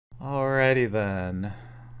Alrighty then.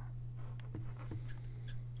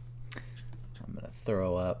 I'm gonna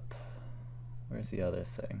throw up. Where's the other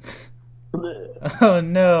thing? Oh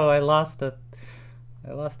no, I lost a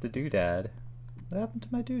doodad. What happened to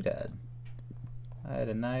my doodad? I had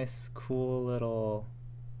a nice, cool little...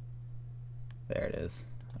 There it is.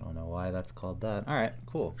 I don't know why that's called that. Alright,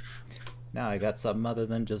 cool. Now I got something other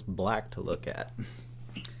than just black to look at.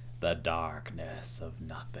 The darkness of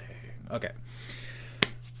nothing. Okay.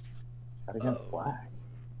 Not against black.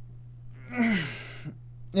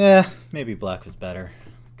 Yeah, maybe black was better.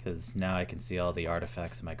 Because now I can see all the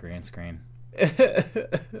artifacts in my green screen.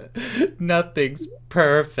 Nothing's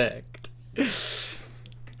perfect.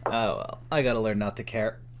 Oh well, I gotta learn not to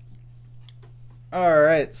care.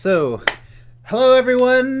 Alright, so... Hello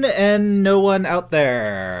everyone, and no one out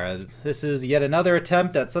there. This is yet another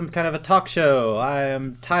attempt at some kind of a talk show. I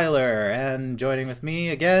am Tyler, and joining with me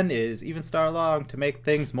again is Even Star Long to make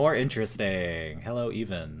things more interesting. Hello,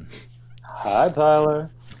 Even. Hi,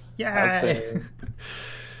 Tyler. Yay!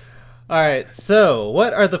 Alright, so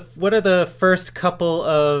what are the first couple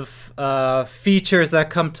of features that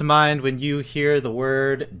come to mind when you hear the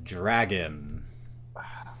word dragon?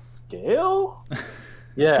 Scale?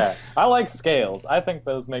 Yeah, I like scales. I think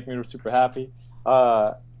those make me super happy.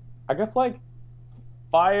 I guess like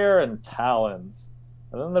fire and talons.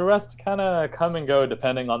 And then the rest kind of come and go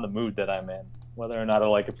depending on the mood that I'm in. Whether or not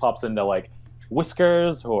it pops into like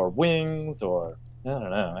whiskers or wings or I don't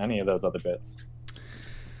know, any of those other bits.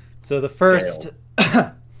 So the first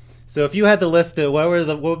so if you had to list it, what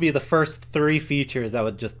would be the first three features that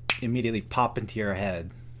would just immediately pop into your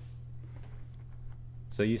head?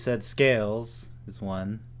 So you said scales is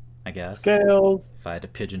one, I guess. Scales. If I had to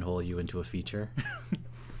pigeonhole you into a feature.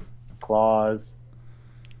 Claws.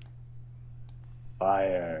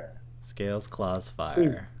 Fire. Scales, claws,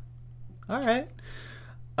 fire. Alright.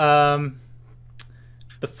 The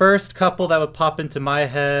first couple that would pop into my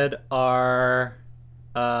head are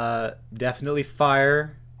definitely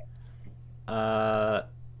fire. The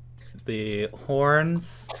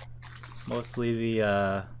horns. Mostly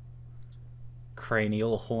the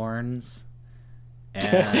cranial horns.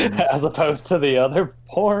 And as opposed to the other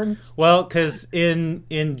horns. Well, because in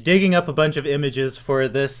digging up a bunch of images for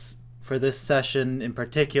this session in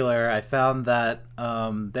particular, I found that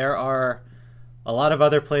there are a lot of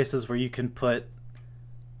other places where you can put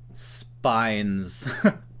spines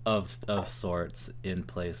of sorts in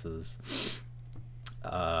places.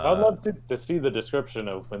 I'd love to see the description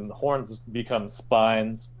of when the horns become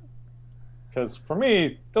spines, because for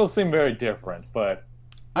me those seem very different, but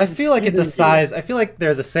I feel like it's a size. I feel like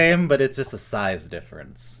they're the same, but it's just a size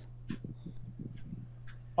difference.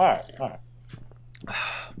 All right.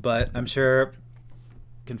 But I'm sure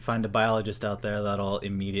you can find a biologist out there that'll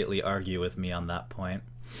immediately argue with me on that point.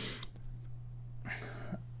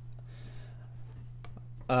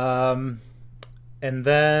 And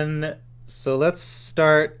then, so let's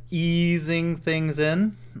start easing things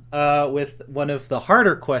in with one of the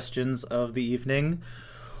harder questions of the evening.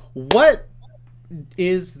 What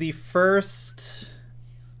is the first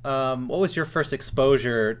what was your first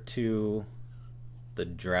exposure to the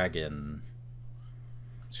dragon?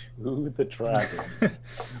 To the dragon.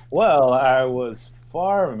 Well, I was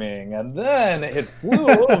farming and then it flew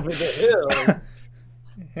over the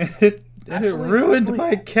hill. And it ruined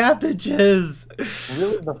my cabbages.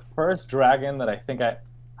 Really, the first dragon that I think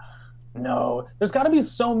no, there's got to be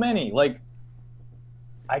so many. Like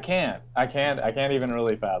I can't even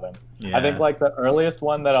really fathom. Yeah. I think like the earliest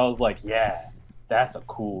one that I was like, yeah, that's a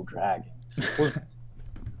cool dragon, was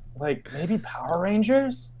like maybe Power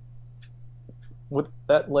Rangers. With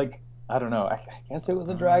that, like, I don't know. I guess it was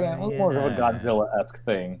a dragon. It was more of a Godzilla-esque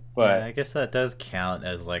thing, but yeah, I guess that does count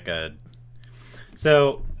as like a.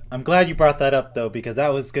 So I'm glad you brought that up though, because that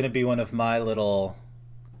was going to be one of my little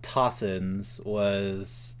toss-ins.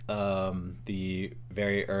 Was the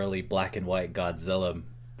very early black and white Godzilla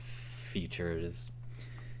features,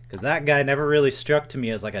 because that guy never really struck to me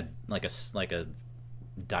as like a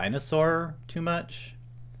dinosaur too much.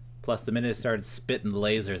 Plus, the minute it started spitting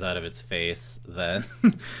lasers out of its face, then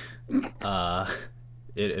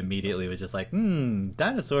it immediately was just like,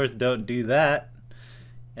 dinosaurs don't do that.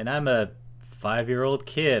 And I'm a 5-year-old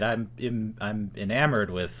kid. I'm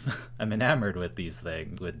enamored with these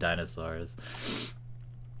things, with dinosaurs.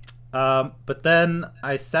 But then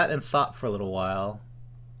I sat and thought for a little while.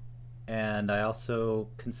 And I also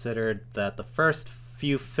considered that the first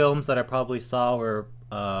few films that I probably saw were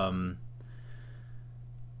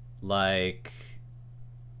like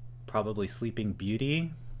probably Sleeping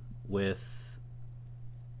Beauty with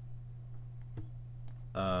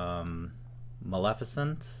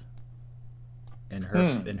Maleficent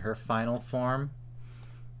in her final form.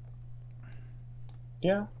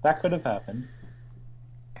 Yeah, that could have happened.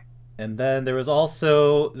 And then there was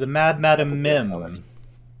also the Mad Madam Mim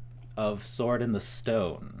of Sword in the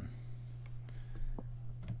Stone.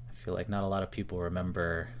 I feel like not a lot of people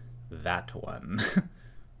remember that one.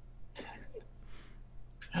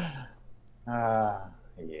 Yeah,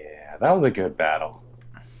 that was a good battle.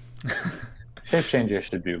 Shape-changer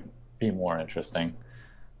should be more interesting.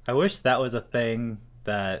 I wish that was a thing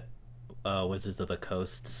that Wizards of the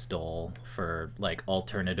Coast stole for like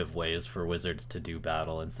alternative ways for wizards to do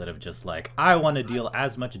battle instead of just like, I want to deal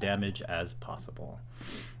as much damage as possible.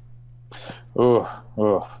 Ooh.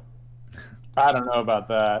 I don't know about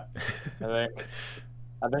that. I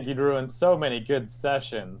think you'd ruin so many good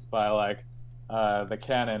sessions by like the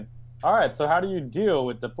cannon. All right, so how do you deal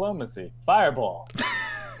with diplomacy? Fireball.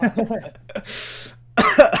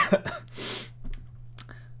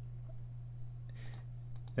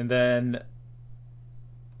 And then,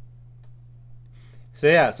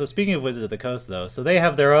 so speaking of Wizards of the Coast, though, so they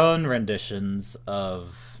have their own renditions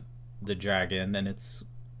of the dragon, and it's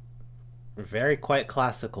very quite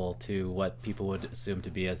classical to what people would assume to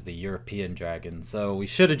be as the European dragon. So we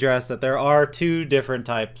should address that there are two different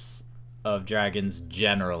types of dragons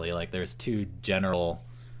generally. Like there's two general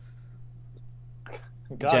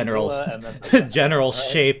general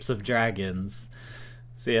shapes of dragons.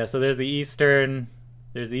 So yeah, so there's the eastern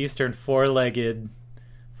four-legged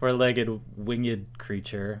winged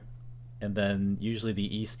creature, and then usually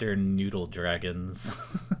the eastern noodle dragons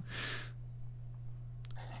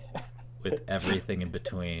with everything in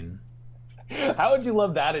between. How would you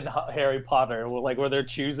love that in Harry Potter, where they're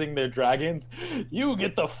choosing their dragons? You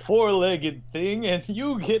get the four-legged thing, and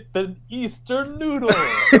you get the Eastern noodle.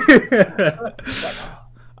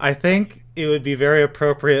 I think it would be very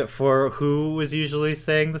appropriate for who was usually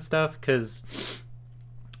saying the stuff, because,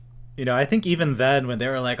 you know, I think even then when they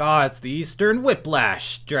were like, oh, it's the Eastern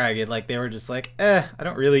Whiplash dragon, like they were just like, I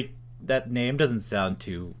don't really, that name doesn't sound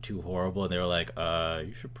too horrible, and they were like,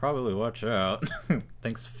 you should probably watch out.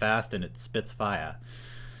 Thinks fast and it spits fire.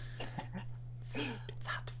 Spits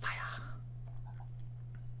hot fire.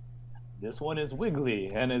 This one is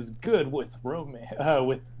wiggly and is good with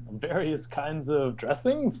with various kinds of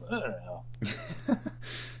dressings. I don't know.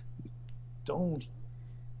 Don't.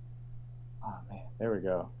 Oh man, there we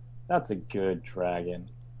go. That's a good dragon.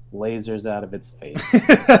 Lasers out of its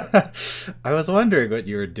face. I was wondering what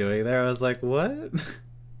you were doing there. I was like, what?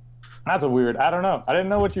 That's a weird. I don't know. I didn't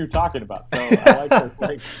know what you were talking about. So I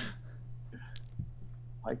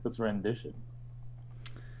like this rendition.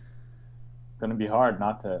 It's gonna be hard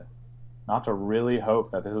not to really hope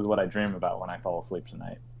that this is what I dream about when I fall asleep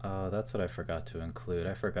tonight. Oh, that's what I forgot to include.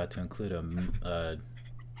 I forgot to include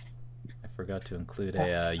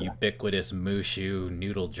a ubiquitous Mushu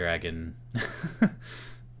noodle dragon.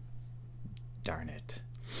 Darn it.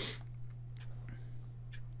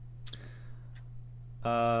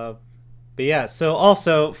 But yeah, so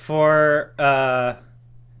also for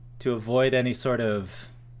to avoid any sort of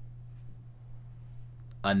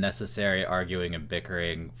unnecessary arguing and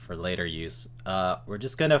bickering for later use, we're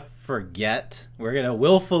just gonna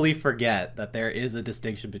willfully forget that there is a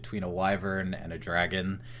distinction between a wyvern and a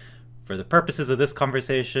dragon. For the purposes of this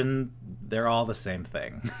conversation, they're all the same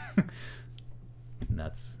thing. And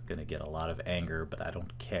that's gonna get a lot of anger, but I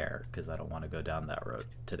don't care because I don't want to go down that road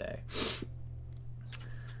today.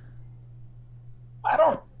 I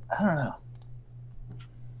don't know.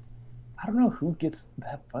 I don't know who gets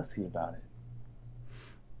that fussy about it.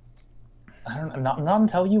 I don't know. Not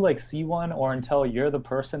until you like see one, or until you're the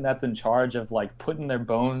person that's in charge of like putting their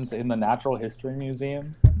bones in the Natural History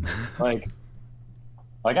Museum. like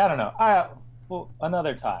I don't know. Well,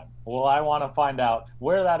 another time. Well, I want to find out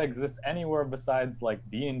where that exists anywhere besides like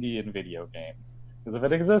D&D and video games. Because if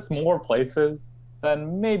it exists more places,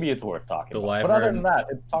 then maybe it's worth talking about. But other than that,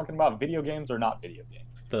 it's talking about video games or not video games.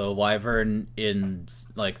 The wyvern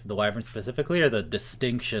the wyvern specifically, or the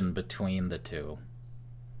distinction between the two?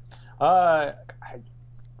 The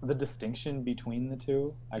distinction between the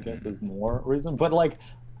two, I guess, is more reason. But like,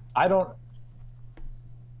 I'm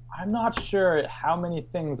not sure how many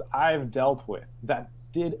things I've dealt with that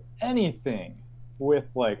did anything with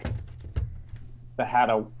like that had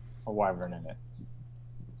a wyvern in it.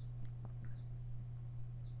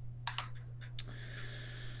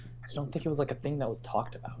 I don't think it was like a thing that was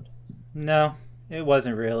talked about. No, it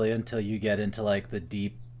wasn't really until you get into like the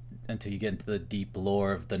deep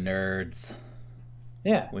lore of the nerds.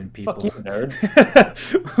 Yeah. When people fuck you,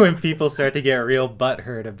 nerds. when people start to get real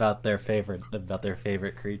butthurt about their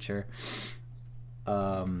favorite creature.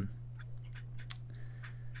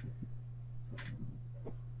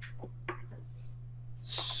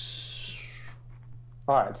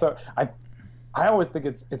 All right, so I always think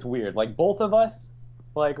it's weird. Like both of us,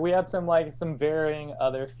 like we had some varying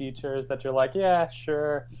other features that you're like, yeah,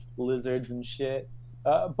 sure, lizards and shit.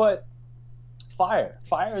 But fire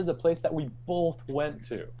is a place that we both went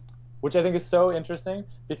to, which I think is so interesting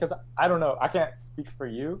because I don't know, I can't speak for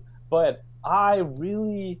you, but I've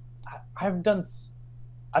done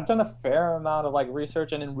a fair amount of like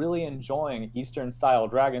research and in really enjoying Eastern style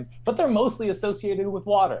dragons, but they're mostly associated with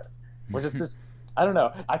water, which is just I don't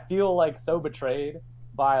know. I feel like so betrayed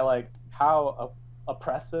by like how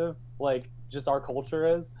oppressive like just our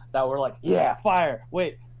culture is that we're like, yeah, fire.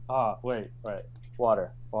 Wait, wait,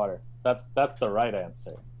 water. That's the right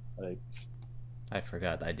answer. Like, I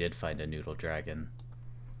forgot. I did find a noodle dragon.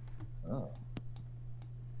 oh.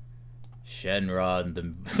 Shenron,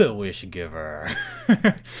 the wish giver.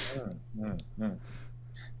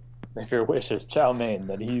 If your wish is chow mein,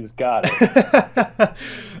 then he's got it.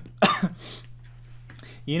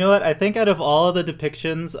 You know what? I think out of all of the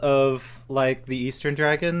depictions of like the Eastern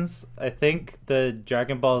dragons, I think the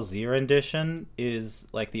Dragon Ball Z rendition is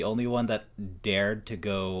like the only one that dared to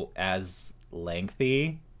go as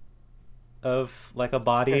lengthy of like a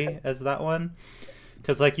body as that one.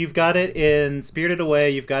 Because like you've got it in Spirited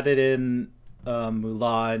Away, you've got it in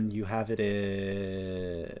Mulan, you have it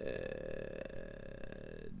in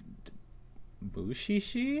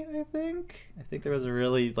Mushishi, I think. I think there was a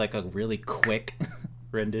really quick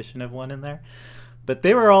rendition of one in there, but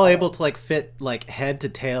they were all able to like fit like head to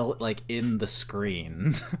tail like in the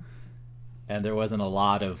screen, and there wasn't a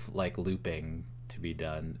lot of like looping to be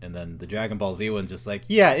done. And then the Dragon Ball Z one's just like,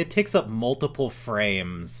 yeah, it takes up multiple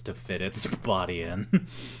frames to fit its body in.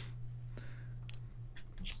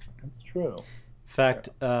 That's true. In fact,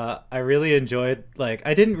 I really enjoyed like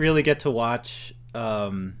I didn't really get to watch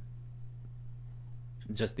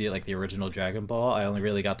just the original Dragon Ball. I only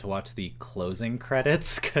really got to watch the closing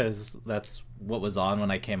credits because that's what was on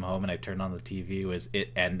when I came home and I turned on the TV, was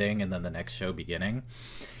it ending and then the next show beginning.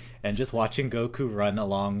 And just watching Goku run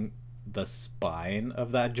along the spine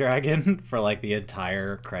of that dragon for like the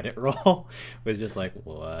entire credit roll was just like,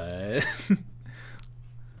 what?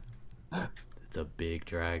 It's a big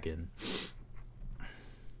dragon.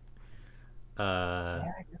 Yeah,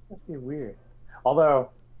 I guess that'd be weird. Although,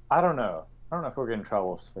 I don't know if we'll get in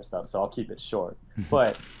trouble for stuff, so I'll keep it short.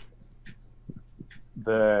 But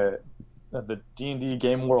the D&D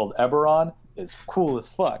game world Eberron is cool as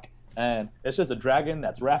fuck, and it's just a dragon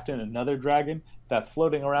that's wrapped in another dragon that's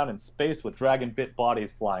floating around in space with dragon bit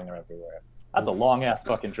bodies flying everywhere. That's a long ass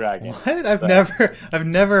fucking dragon. What? I've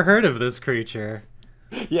never heard of this creature.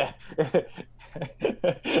 Yeah.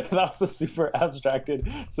 That's the super abstracted,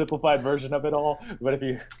 simplified version of it all. But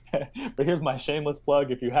but here's my shameless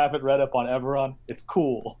plug. If you haven't read up on Eberron, it's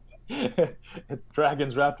cool. It's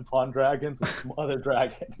dragons wrapped upon dragons with some other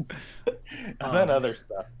dragons. And then other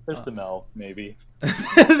stuff. There's some elves, maybe.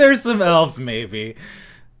 There's some elves, maybe.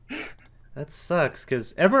 That sucks,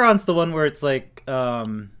 because Eberron's the one where it's like,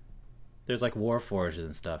 there's like Warforged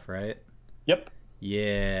and stuff, right? Yep.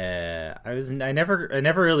 Yeah, I never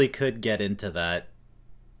really could get into that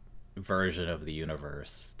version of the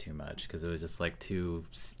universe too much because it was just like too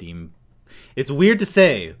steam. It's weird to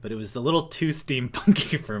say, but it was a little too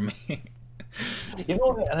steampunky for me. You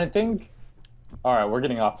know, and I think, all right, we're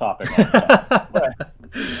getting off topic. But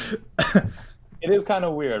it is kind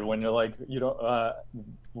of weird when you're like, you don't,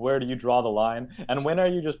 where do you draw the line? And when are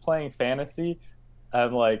you just playing fantasy,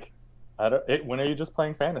 and like. When are you just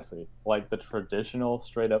playing fantasy? Like the traditional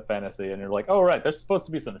straight up fantasy, and you're like, oh right, there's supposed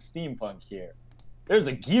to be some steampunk here. There's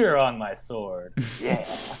a gear on my sword. Yeah.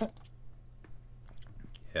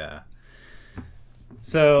 Yeah.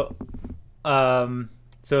 So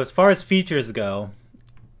as far as features go,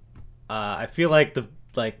 I feel like the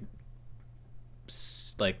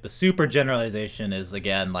super generalization is,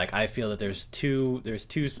 again, like I feel that there's two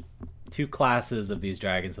classes of these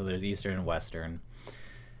dragons. So there's Eastern and Western.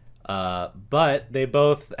 But they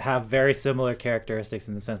both have very similar characteristics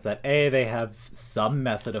in the sense that they have some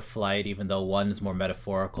method of flight, even though one's more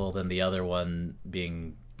metaphorical than the other one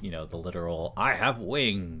being, the literal, I have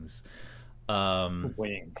wings.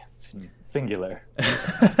 Wings. Singular.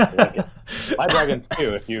 Like my dragons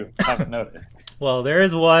too, if you haven't noticed. Well, there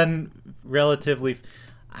is one relatively...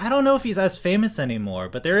 I don't know if he's as famous anymore,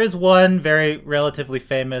 but there is one very relatively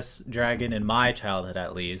famous dragon in my childhood,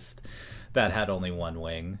 at least, that had only one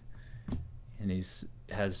wing. And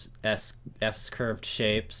has S-curved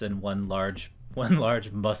shapes and one large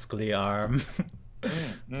muscly arm.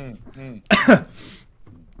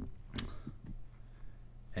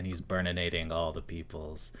 And he's burninating all the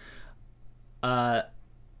peoples. But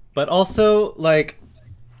also, like,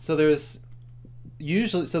 so there's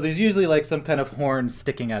usually, so there's usually like some kind of horn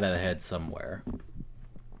sticking out of the head somewhere.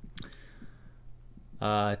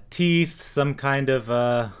 Teeth, some kind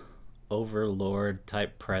of overlord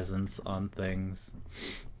type presence on things.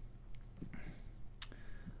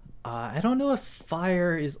 I don't know if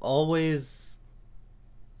fire is always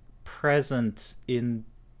present in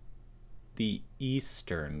the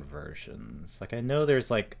Eastern versions. Like, I know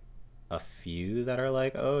there's like a few that are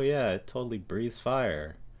like, oh yeah, it totally breathes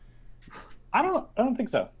fire. I don't think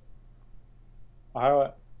so.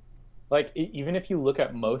 Like, even if you look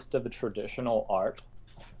at most of the traditional art,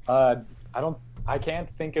 I can't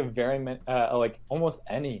think of very many, like almost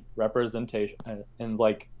any representation in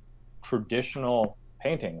like traditional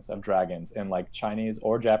paintings of dragons in like Chinese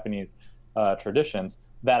or Japanese traditions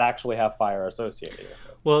that actually have fire associated with it.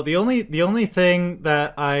 Well, the only thing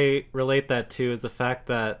that I relate that to is the fact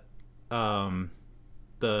that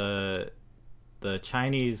the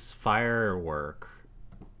Chinese firework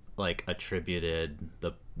like attributed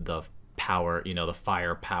the power, you know, the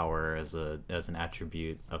fire power as an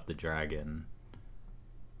attribute of the dragon.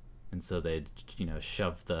 And so they, you know,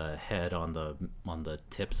 shove the head on the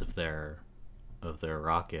tips of their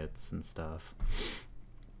rockets and stuff.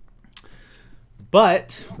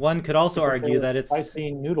 But one could also argue that it's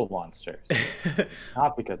spicy noodle monsters,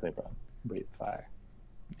 not because they breathe fire.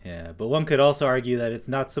 Yeah, but one could also argue that it's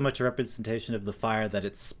not so much a representation of the fire that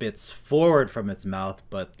it spits forward from its mouth,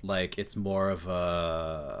 but like it's more of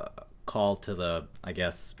a call to the, I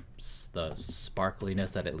guess, the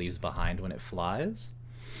sparkliness that it leaves behind when it flies.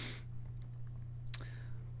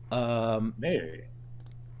 Maybe.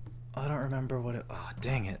 I don't remember what it. Oh,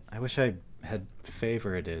 dang it! I wish I had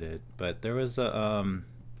favorited it, but there was a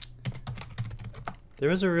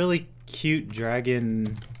really cute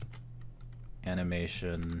dragon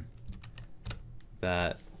animation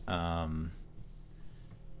that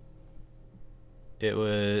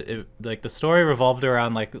it like the story revolved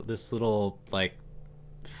around like this little like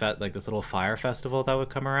this little fire festival that would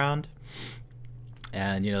come around,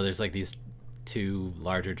 and you know there's like these two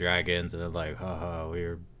larger dragons and they're like, haha,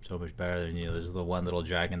 we're so much better than you. There's the one little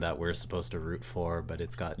dragon that we're supposed to root for, but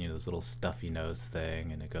it's got, you know, this little stuffy nose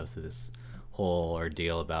thing, and it goes through this whole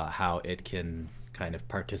ordeal about how it can kind of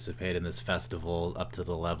participate in this festival up to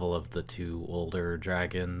the level of the two older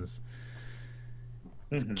dragons.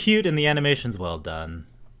 It's cute and the animation's well done.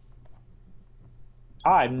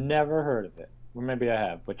 I've never heard of it. Or maybe I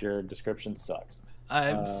have, but your description sucks.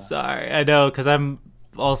 I'm sorry. I know, because I'm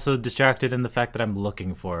also distracted in the fact that I'm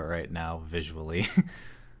looking for it right now visually.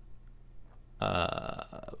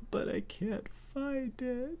 But I can't find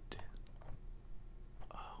it.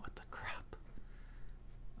 Oh, what the crap.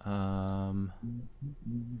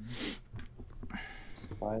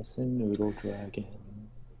 Spicy noodle dragon.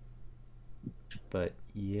 But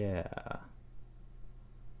yeah.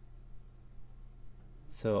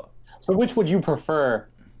 So which would you prefer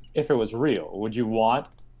if it was real? Would you want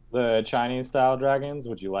the Chinese style dragons?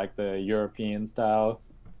 Would you like the European style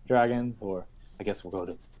dragons? Or I guess we'll go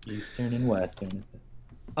to Eastern and Western.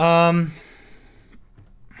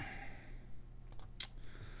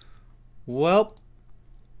 Well,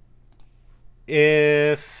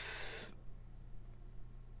 if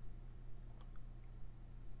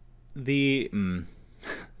the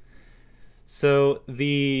so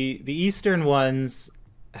the Eastern ones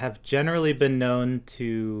have generally been known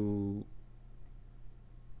to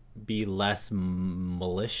be less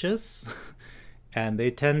malicious and they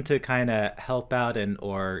tend to kind of help out and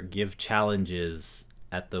or give challenges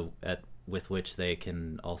with which they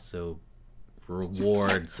can also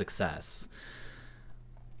reward success.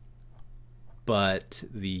 But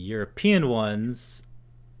the European ones,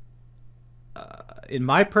 in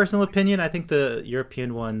my personal opinion, I think the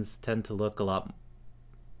European ones tend to look a lot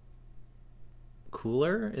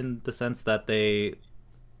cooler in the sense that they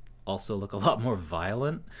also look a lot more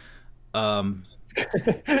violent.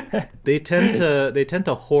 They tend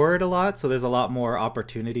to hoard a lot, so there's a lot more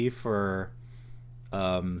opportunity for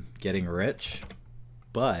getting rich.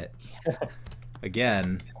 But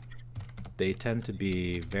again, they tend to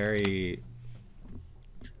be very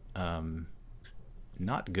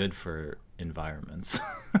not good for environments.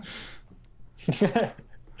 Yeah,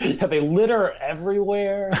 they litter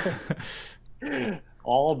everywhere.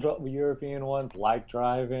 All European ones like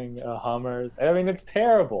driving Hummers. I mean, it's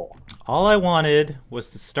terrible. All I wanted was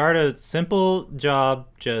to start a simple job,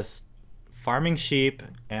 just farming sheep,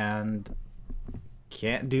 and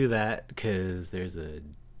can't do that because there's a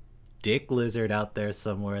dick lizard out there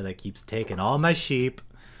somewhere that keeps taking all my sheep.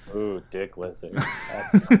 Ooh, dick lizard. I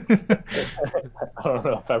don't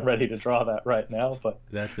know if I'm ready to draw that right now, but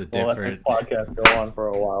that's a different. We'll let this podcast go on for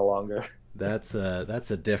a while longer. that's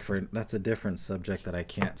a different subject that I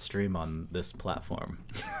can't stream on this platform.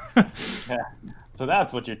 Yeah. So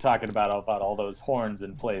that's what you're talking about all those horns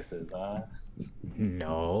in places, huh?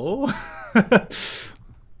 No.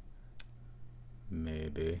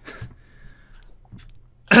 Maybe.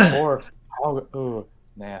 Or how? Ooh,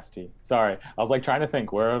 nasty. Sorry, I was like trying to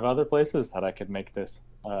think where are other places that I could make this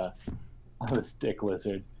this dick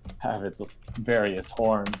lizard have its various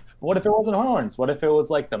horns. What if it wasn't horns? What if it was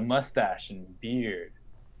like the mustache and beard?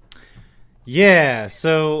 Yeah,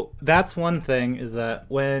 so that's one thing, is that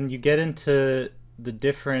when you get into the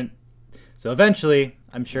different, so eventually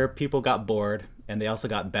I'm sure people got bored and they also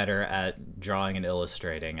got better at drawing and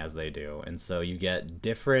illustrating as they do, and so you get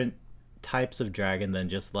different types of dragon than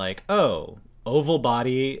just like, oh, oval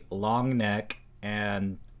body, long neck,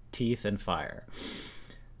 and teeth and fire.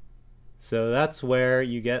 So that's where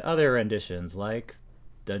you get other renditions, like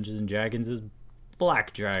Dungeons and Dragons'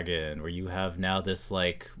 Black Dragon, where you have now this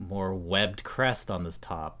like more webbed crest on this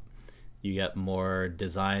top. You get more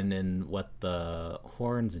design in what the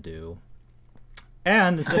horns do.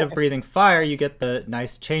 And instead of breathing fire, you get the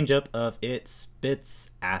nice change up of it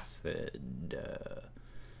spits acid.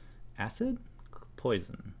 Acid?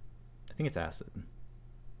 Poison. I think it's acid.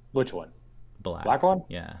 Which one? Black. Black one?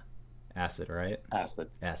 Yeah. Acid, right? Acid.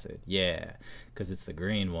 Acid, yeah. Because it's the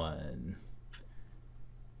green one.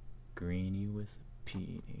 Greeny with a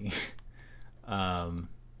P. I'm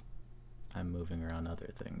moving around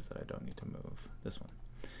other things that I don't need to move. This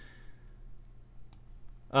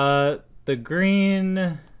one. The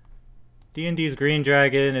green... D&D's Green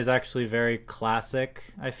Dragon is actually very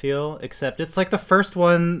classic, I feel. Except it's like the first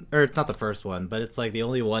one, or it's not the first one, but it's like the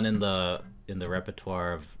only one in the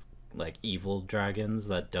repertoire of like evil dragons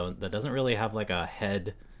that doesn't really have like a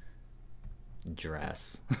head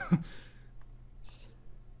dress.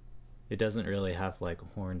 It doesn't really have like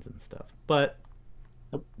horns and stuff, but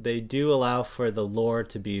they do allow for the lore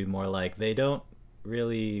to be more like, they don't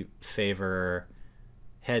really favor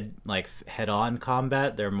head-on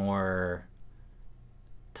combat. They're more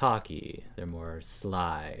talky, they're more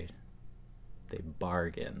sly, they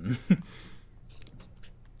bargain.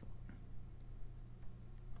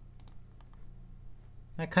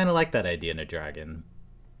 I kind of like that idea in a dragon,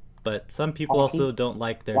 but some people also don't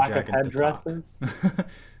like their dragons to talk.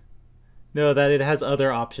 No, that it has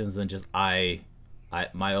other options than just my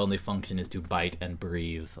only function is to bite and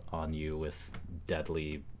breathe on you with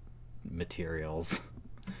deadly materials.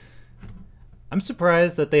 I'm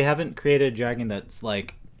surprised that they haven't created a dragon that's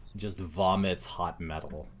like just vomits hot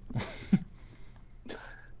metal.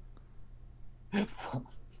 I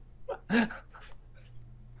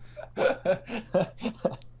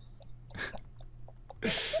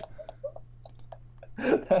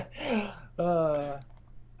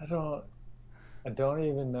don't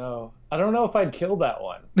even know. I don't know if I'd kill that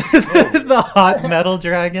one. The hot metal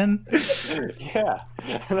dragon? Yeah.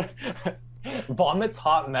 Vomits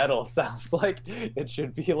hot metal sounds like it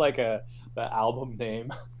should be like the album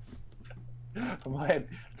name. But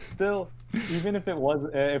still, even if it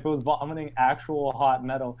was vomiting actual hot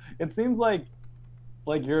metal, it seems like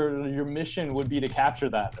your mission would be to capture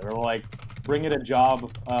that, or like bring it a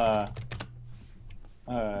job,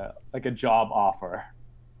 like a job offer,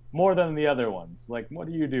 more than the other ones. Like, what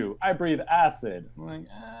do you do? I breathe acid. I'm like,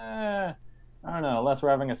 I don't know. Unless we're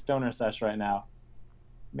having a stoner sesh right now,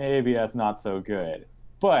 maybe that's not so good.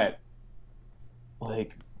 But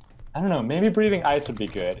like, I don't know. Maybe breathing ice would be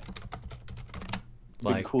good.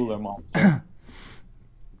 Like, big cooler monster.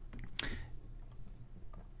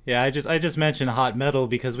 Yeah, I just mentioned hot metal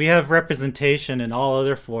because we have representation in all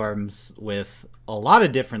other forms with a lot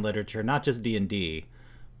of different literature, not just D&D,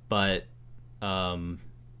 but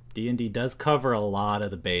D&D does cover a lot of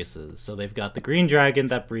the bases. So they've got the green dragon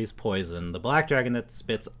that breathes poison, the black dragon that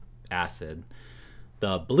spits acid,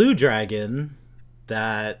 the blue dragon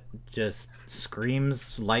that just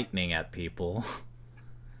screams lightning at people.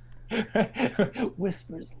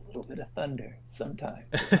 Whispers a little bit of thunder sometimes.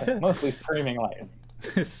 Mostly screaming lightning.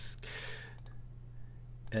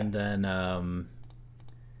 And then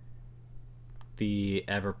the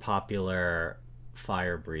ever popular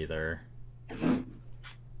fire breather.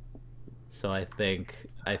 So I think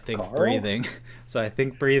Carl?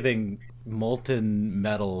 breathing molten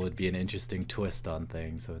metal would be an interesting twist on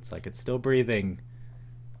things. So it's like it's still breathing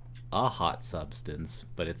a hot substance,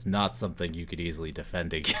 but it's not something you could easily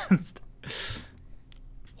defend against.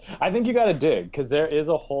 I think you gotta dig, because there's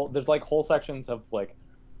like whole sections of like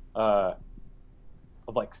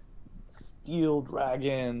steel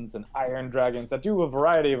dragons and iron dragons that do a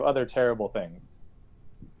variety of other terrible things.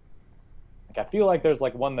 Like, I feel like there's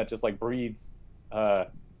like one that just like breathes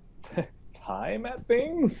time at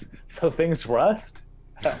things, so things rust.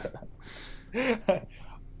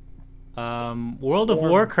 World of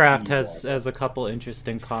Warcraft has a couple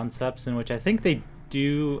interesting concepts in which I think they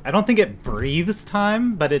do. I don't think it breathes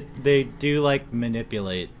time, but they do like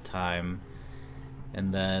manipulate time,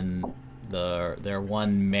 and then their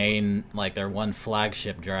one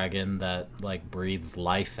flagship dragon that like breathes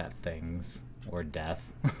life at things or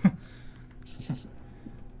death.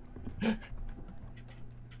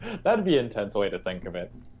 That'd be an intense way to think of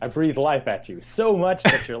it. I breathe life at you so much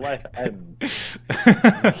that your life ends.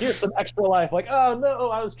 Here's some extra life. Like, oh no,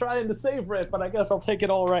 I was trying to savor it, but I guess I'll take it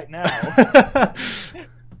all right now.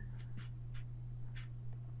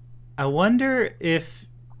 I wonder if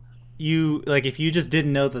you just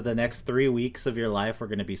didn't know that the next 3 weeks of your life were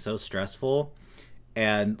going to be so stressful,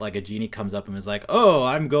 and like a genie comes up and is like, oh,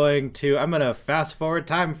 I'm gonna fast forward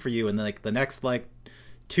time for you, and then like the next like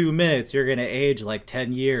 2 minutes you're gonna age like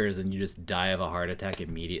 10 years, and you just die of a heart attack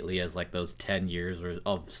immediately, as like those 10 years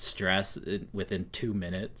of stress within 2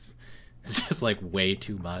 minutes. It's just like way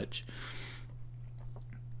too much.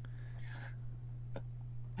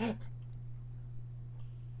 I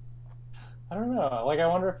don't know. Like, I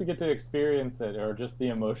wonder if you get to experience it, or just the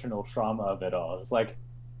emotional trauma of it all. It's like,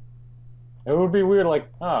 it would be weird. Like,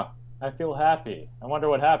 I feel happy. I wonder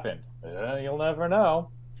what happened. You'll never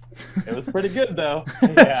know. It was pretty good though.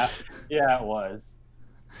 Yeah, it was.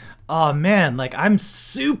 Oh man, like I'm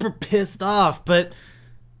super pissed off, but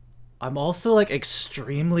I'm also like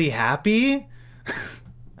extremely happy.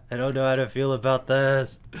 I don't know how to feel about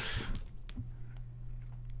this.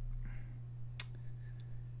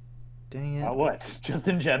 Dang it. What? Just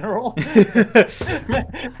in general?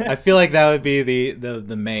 I feel like that would be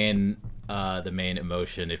the main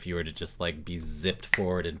emotion if you were to just like be zipped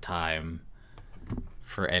forward in time.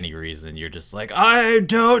 For any reason, you're just like, I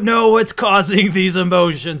don't know what's causing these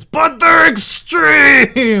emotions, but they're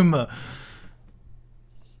extreme!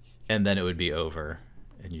 And then it would be over,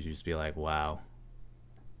 and you'd just be like, wow.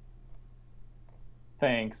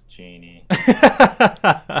 Thanks, Genie.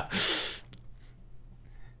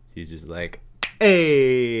 He's just like,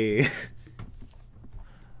 hey!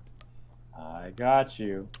 I got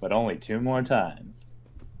you, but only 2 more times.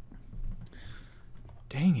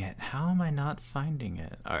 Dang it, how am I not finding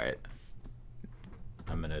it? Alright.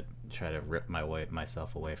 I'm gonna try to rip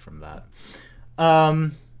myself away from that.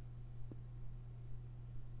 And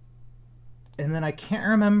then I can't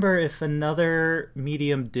remember if another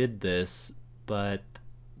medium did this, but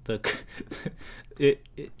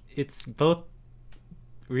it's both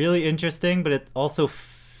really interesting, but it also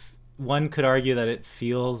one could argue that it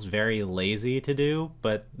feels very lazy to do,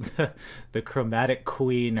 but the chromatic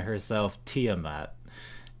queen herself, Tiamat,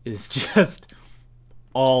 is just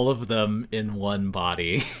all of them in one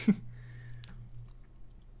body.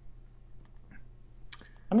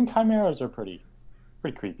 I mean, chimeras are pretty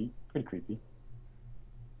creepy.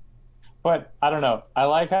 But I don't know. I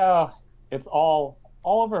like how it's all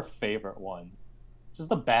of her favorite ones.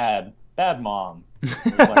 Just a bad mom.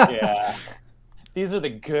 It's like, yeah, these are the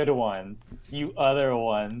good ones. You other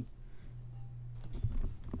ones.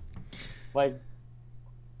 Like,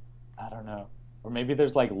 I don't know. Or maybe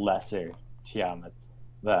there's like lesser Tiamats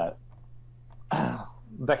that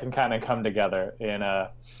can kind of come together in as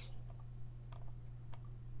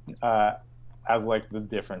like the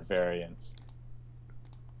different variants.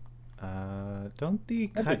 Don't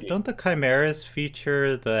the chimeras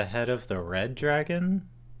feature the head of the red dragon?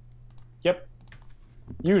 Yep.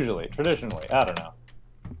 Usually, traditionally, I don't know.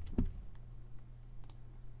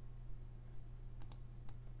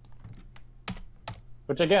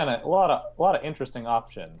 Which again, a lot of interesting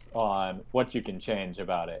options on what you can change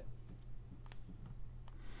about it.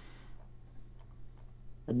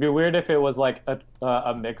 It'd be weird if it was like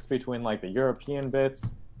a mix between like the European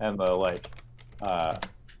bits and the like and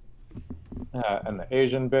the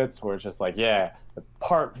Asian bits, where it's just like, yeah, it's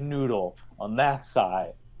part noodle on that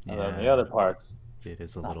side, and then the other parts. It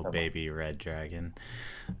is a little baby red dragon.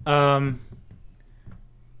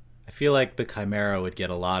 I feel like the Chimera would get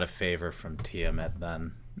a lot of favor from Tiamat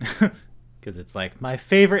then. Because it's like, my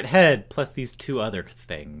favorite head, plus these 2 other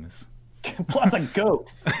things. Plus a goat!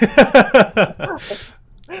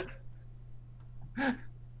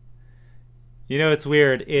 You know, it's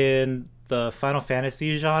weird. In the Final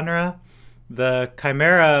Fantasy genre, the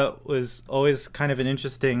Chimera was always kind of an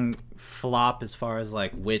interesting flop as far as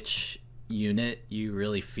like which unit you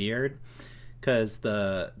really feared. Because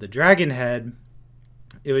the dragon head,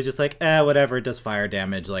 it was just like, whatever, it does fire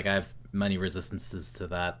damage. Like, I've many resistances to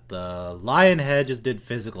that. The lion head just did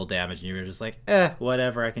physical damage, and you were just like,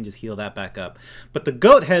 whatever, I can just heal that back up. But the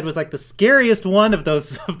goat head was like the scariest one of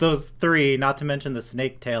those three, not to mention the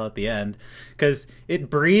snake tail at the end, because it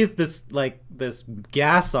breathed this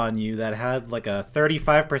gas on you that had like a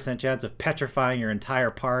 35% chance of petrifying your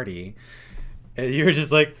entire party, and you were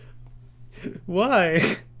just like,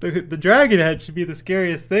 why? The dragon head should be the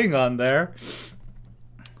scariest thing on there.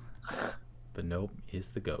 But nope, he's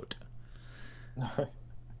the goat.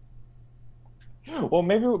 Well,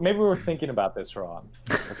 maybe we were thinking about this wrong.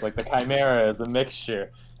 It's like the chimera is a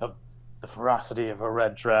mixture of the ferocity of a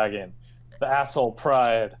red dragon, the asshole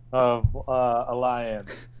pride of a lion,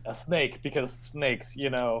 a snake because snakes, you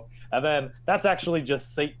know, and then that's actually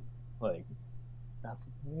just Satan. Like, that's.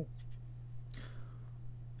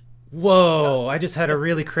 Whoa! I just had a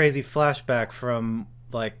really crazy flashback from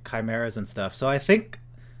like chimeras and stuff. So I think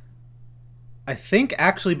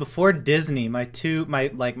actually before Disney, my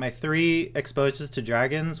three exposures to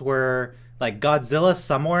dragons were like Godzilla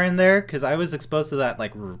somewhere in there, because I was exposed to that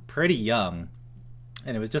like pretty young,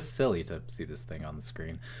 and it was just silly to see this thing on the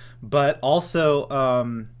screen. But also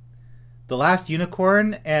The Last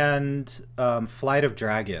Unicorn and Flight of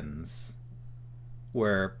Dragons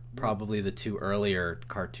were probably the two earlier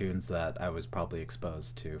cartoons that I was probably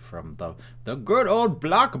exposed to from the good old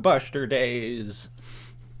Blockbuster days.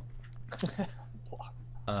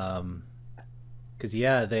 Because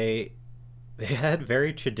yeah, they had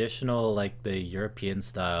very traditional, like the European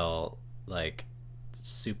style, like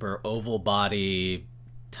super oval body,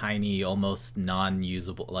 tiny, almost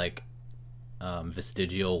non-usable, like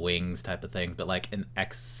vestigial wings type of thing, but like an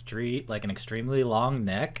extremely long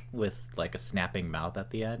neck with like a snapping mouth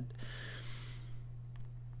at the end.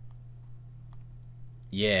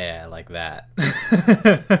 Yeah, like that.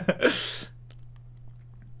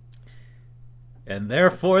 And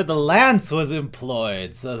therefore the lance was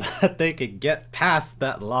employed so that they could get past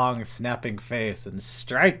that long snapping face and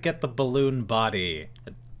strike at the balloon body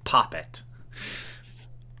and pop it.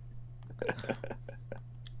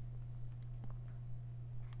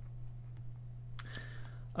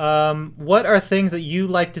 What are things that you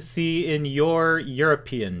like to see in your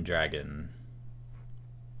European dragon?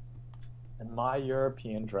 In my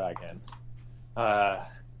European dragon,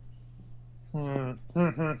 you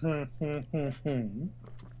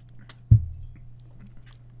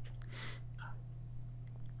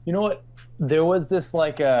know what? There was this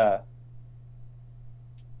like I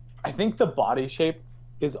think the body shape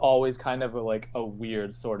is always kind of like a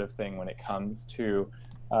weird sort of thing when it comes to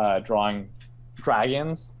drawing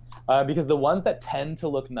dragons, because the ones that tend to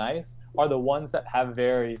look nice are the ones that have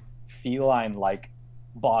very feline-like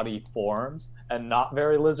body forms and not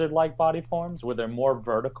very lizard-like body forms, where they're more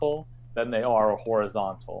vertical than they are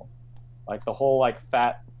horizontal. Like the whole like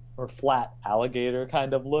fat or flat alligator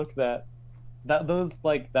kind of look that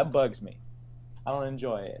bugs me. I don't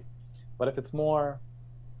enjoy it. But if it's more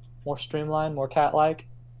streamlined, more cat-like,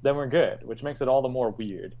 then we're good, which makes it all the more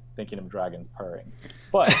weird thinking of dragons purring.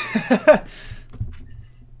 But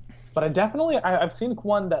but I've seen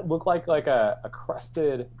one that looked like a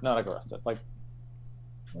crested, not a crested, like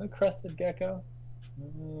a crested gecko.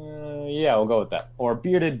 Yeah, we'll go with that. Or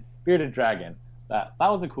bearded dragon. That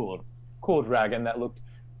was a cool dragon that looked,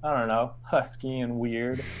 I don't know, husky and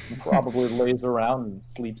weird. And probably lays around and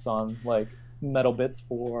sleeps on like metal bits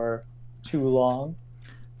for too long.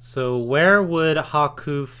 So where would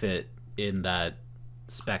Haku fit in that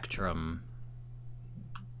spectrum?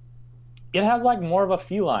 It has like more of a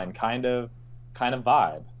feline kind of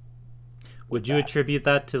vibe. Would you attribute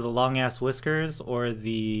that to the long ass whiskers or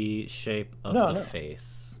the shape of the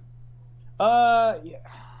face? Yeah.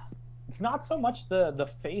 It's not so much the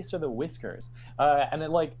face or the whiskers, and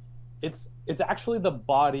it's actually the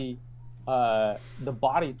body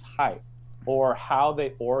type, or how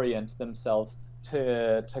they orient themselves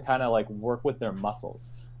to kind of like work with their muscles.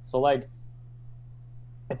 So like,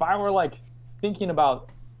 if I were like thinking about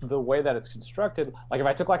the way that it's constructed, like if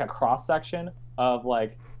I took like a cross section of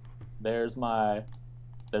like, there's my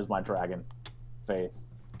dragon face.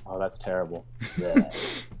 Oh, that's terrible. Yeah.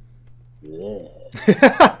 Yeah.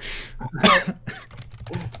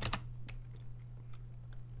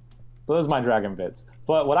 So those are my dragon bits.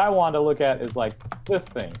 But what I wanted to look at is like this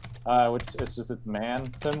thing, which is just its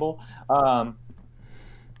man symbol.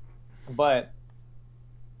 But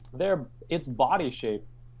its body shape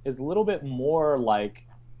is a little bit more like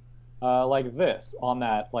this on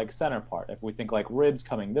that like center part. If we think like ribs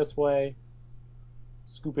coming this way,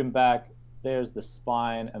 scooping back, there's the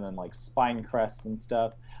spine, and then like spine crests and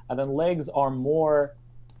stuff, and then legs are more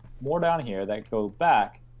down here that go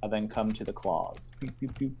back and then come to the claws. Boop,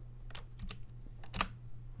 boop, boop.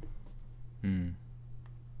 Hmm.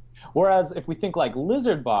 Whereas if we think like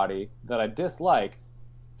lizard body that I dislike,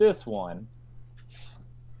 this one,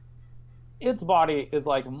 its body is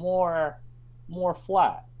like more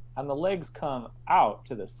flat, and the legs come out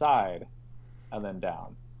to the side and then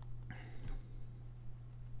down.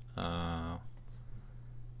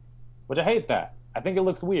 Which I hate that. I think it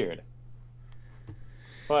looks weird.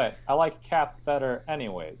 But I like cats better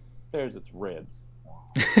anyways. There's its ribs.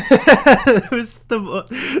 That was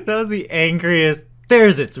the angriest.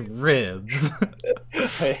 There's its ribs.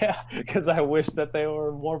 Yeah, because I wish that they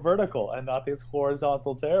were more vertical and not these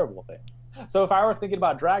horizontal terrible things. So if I were thinking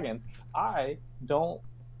about dragons, I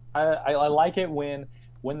like it when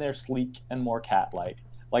they're sleek and more cat-like.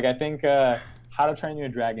 Like I think How to Train Your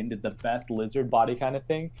Dragon did the best lizard body kind of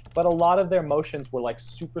thing, but a lot of their motions were like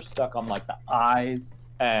super stuck on like the eyes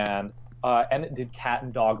and it did cat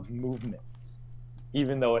and dog movements,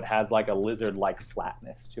 even though it has like a lizard-like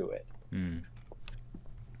flatness to it.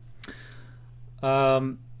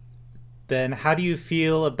 Then how do you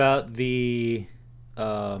feel about the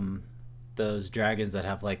those dragons that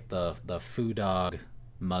have like the foo dog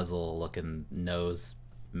muzzle looking nose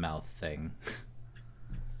mouth thing?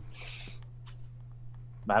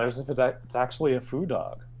 Matters if it's actually a foo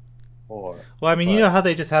dog, or well, I mean, you know how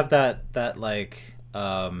they just have that like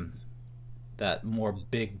that more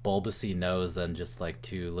big bulbousy nose than just like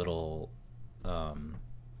two little Here,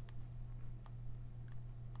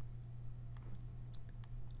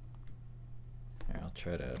 I'll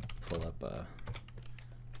try to pull up a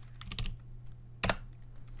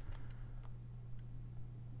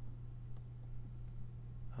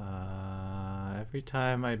every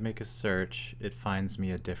time I make a search, it finds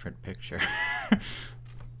me a different picture.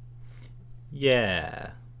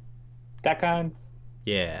 Yeah. that kind.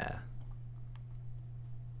 Yeah.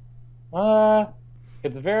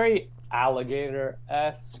 It's very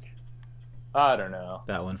alligator-esque. I don't know.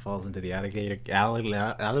 That one falls into the alligator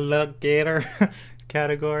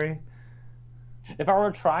category. If I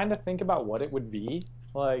were trying to think about what it would be,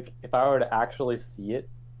 like if I were to actually see it,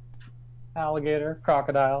 alligator,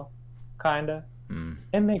 crocodile, kinda.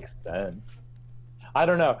 It makes sense. I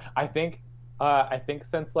don't know. I think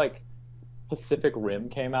since like Pacific Rim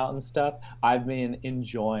came out and stuff, I've been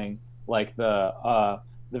enjoying like the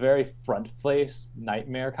very front face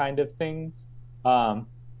nightmare kind of things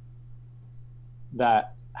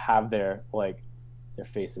that have their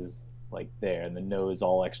faces like there and the nose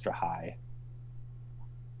all extra high.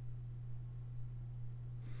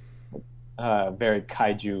 Very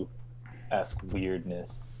kaiju-esque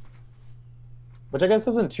weirdness, which I guess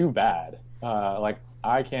isn't too bad. Like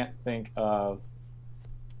I can't think of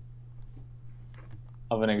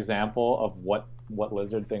an example of what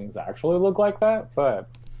lizard things actually look like that, but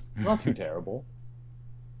not too terrible.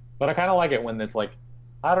 But I kind of like it when it's like,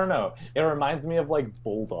 I don't know, it reminds me of like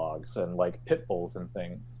bulldogs and like pit bulls and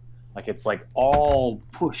things. Like it's like all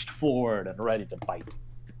pushed forward and ready to bite.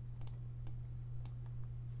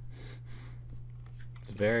 It's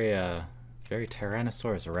very very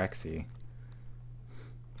Tyrannosaurus Rexy.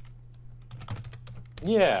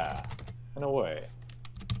 Yeah, in a way.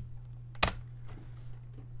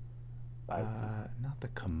 Not the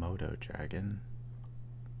Komodo dragon.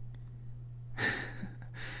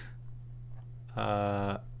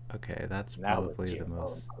 Okay, that's probably the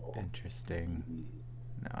most interesting.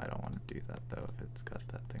 No, I don't want to do that though if it's got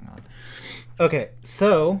that thing on. Okay,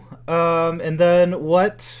 so and then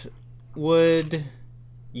what would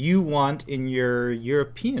you want in your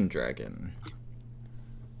European dragon?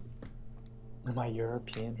 My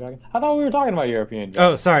European dragon? I thought we were talking about European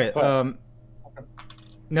dragon. Oh, sorry.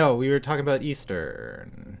 No, we were talking about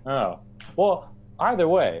Eastern. Oh. Well, either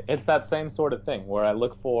way, it's that same sort of thing where I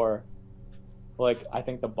look for, like, I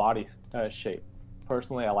think the body shape.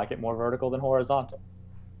 Personally, I like it more vertical than horizontal.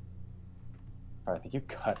 I think you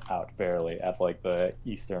cut out barely at, like, the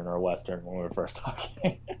Eastern or Western when we were first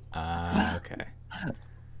talking. Okay.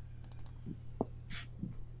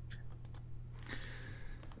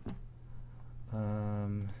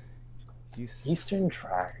 Eastern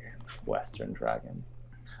dragons, Western dragons.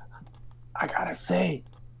 I gotta say,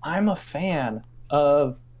 I'm a fan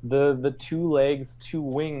of the two legs, two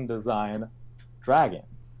wing design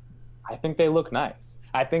dragons. I think they look nice.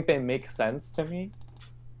 I think they make sense to me.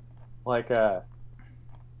 Like,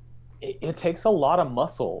 it takes a lot of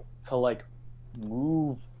muscle to like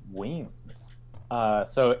move wings.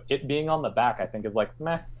 So it being on the back, I think is like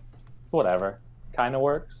meh, it's whatever, kind of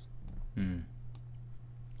works.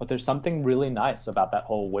 But there's something really nice about that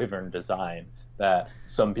whole wyvern design that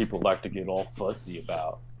some people like to get all fuzzy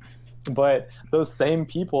about. But those same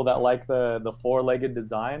people that like the four-legged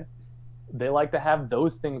design they like to have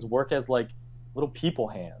those things work as like little people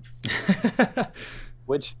hands,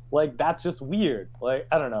 which like that's just weird. Like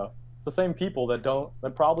I don't know. It's the same people that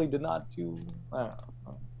probably did not do. I don't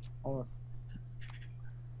know. Almost.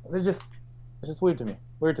 It's just weird to me.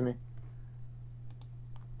 Weird to me.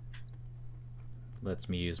 Lets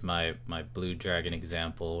me use my blue dragon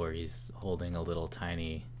example where he's holding a little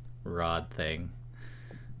tiny rod thing.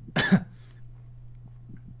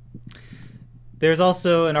 There's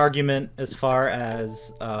also an argument as far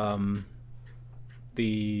as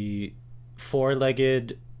the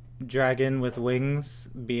four-legged dragon with wings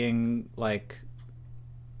being like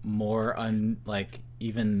more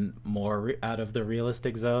even more out of the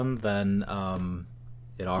realistic zone than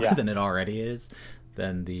it already is,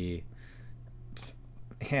 than the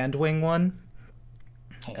hand wing one,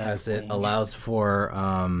 as it allows for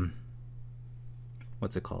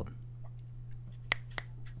what's it called?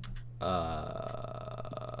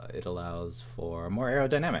 It allows for more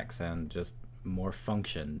aerodynamics and just more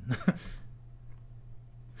function.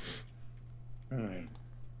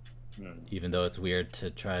 Even though it's weird to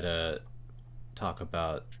try to talk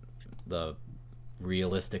about the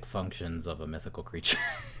realistic functions of a mythical creature.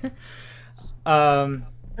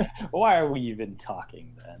 Why are we even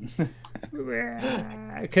talking then?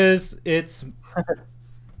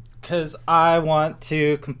 Because I want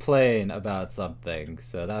to complain about something,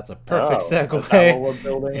 so that's a perfect segue. Is that what we're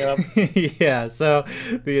building up? Yeah, so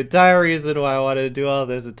the entire reason why I wanted to do all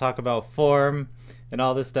this and talk about form and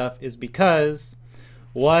all this stuff is because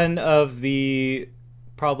one of the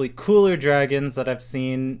probably cooler dragons that I've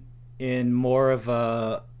seen in more of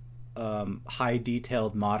a high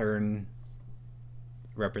detailed modern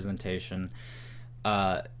representation,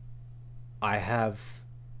 I've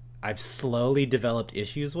slowly developed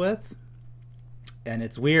issues with, and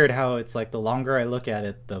it's weird how it's like the longer I look at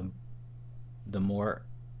it, the more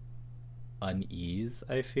unease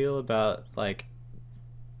I feel about like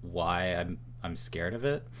why I'm scared of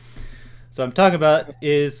it. So I'm talking about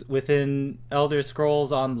is within Elder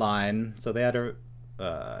Scrolls Online. So they had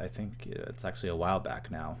I think it's actually a while back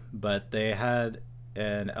now, but they had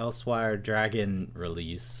an Elsewhere Dragon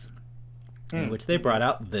release in which they brought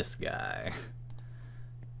out this guy.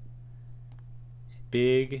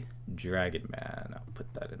 Big Dragon Man. I'll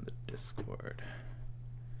put that in the Discord.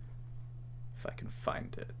 If I can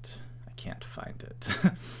find it. I can't find it.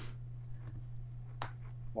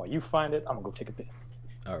 While you find it, I'm gonna go take a piss.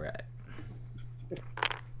 Alright.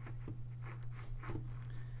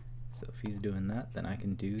 So if he's doing that, then I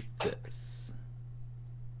can do this.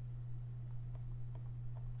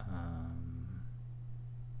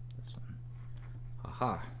 This one.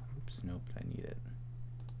 Haha. Oops, nope, I need it.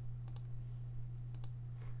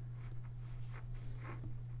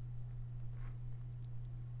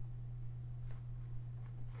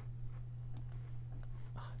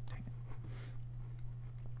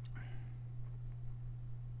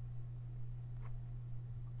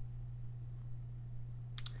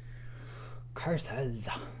 Curses.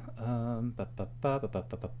 Ba ba ba ba ba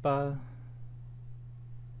ba ba.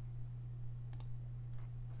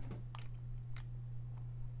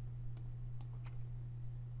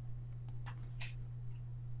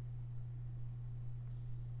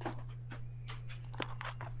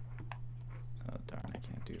 Oh darn, I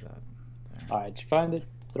can't do that. There. Alright, did you find it?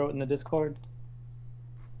 Throw it in the Discord.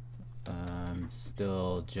 I'm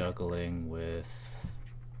still juggling with.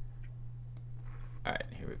 Alright,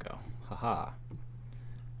 here we go. Haha.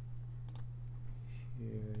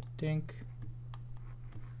 Here, dink.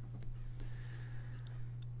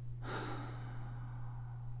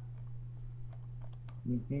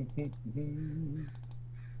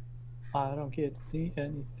 I don't get to see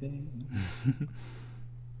anything.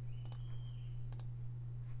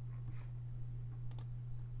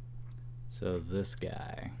 So this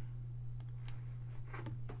guy.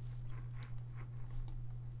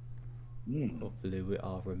 Hopefully we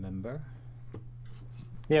all remember.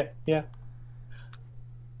 Yeah.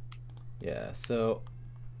 Yeah, so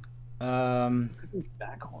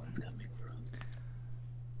back horns coming from.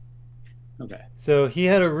 Okay. So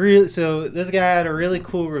this guy had a really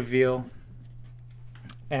cool reveal.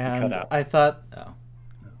 And I thought, oh,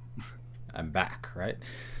 I'm back, right?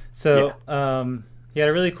 So he had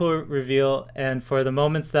a really cool reveal, and for the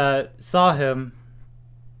moments that saw him,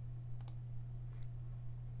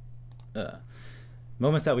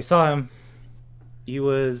 we saw him,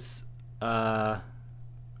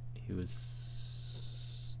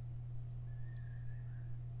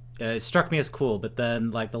 it struck me as cool, but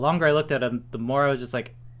then like the longer I looked at him, the more I was just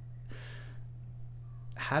like,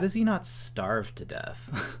 how does he not starve to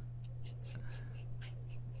death?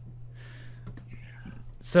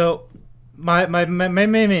 So my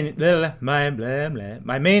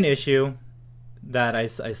main issue that I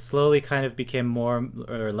slowly kind of became more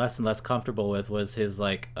or less and less comfortable with was his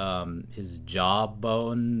like his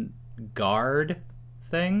jawbone guard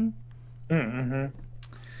thing. Mm-hmm.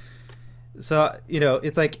 So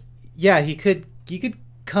it's like, yeah, he could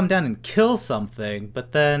come down and kill something,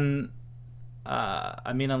 but then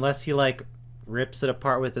I mean, unless he like rips it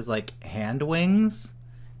apart with his like hand wings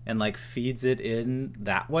and like feeds it in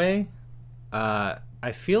that way,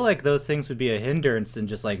 I feel like those things would be a hindrance and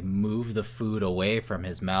just like move the food away from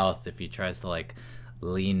his mouth if he tries to like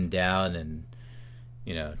lean down and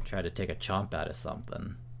try to take a chomp out of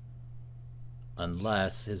something.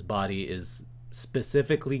 Unless his body is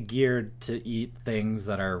specifically geared to eat things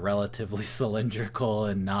that are relatively cylindrical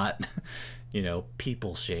and not,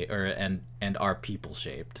 people shaped and are people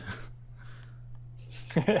shaped.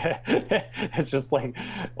 It's just like,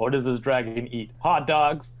 what does this dragon eat? Hot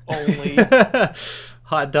dogs only.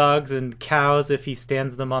 Hot dogs and cows if he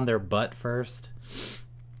stands them on their butt first.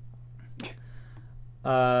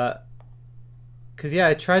 Cause yeah,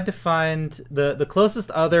 I tried to find the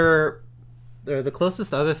closest other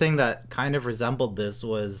thing that kind of resembled this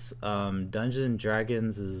was Dungeons and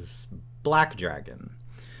Dragons' Black Dragon.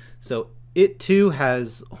 So it too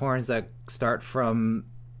has horns that start from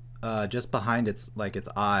just behind its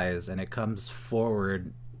eyes, and it comes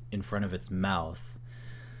forward in front of its mouth.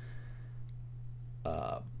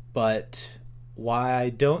 But why I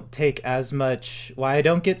don't get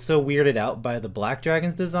so weirded out by the Black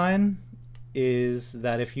Dragon's design is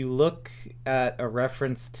that if you look at a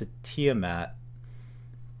reference to Tiamat,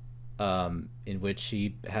 in which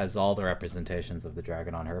she has all the representations of the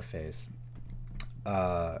dragon on her face,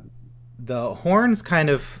 the horns kind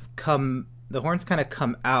of come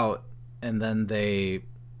out, and then they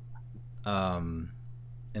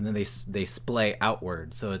splay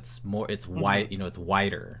outward, so it's white, it's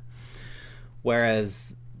wider.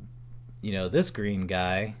 Whereas, this green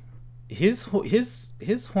guy, his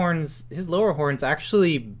horns, his lower horns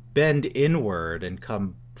actually bend inward and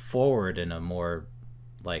come forward in a more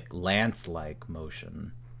like lance-like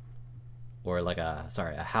motion, or like a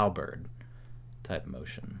halberd type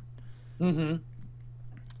motion. Mm-hmm.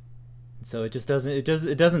 So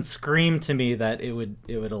it doesn't scream to me that it would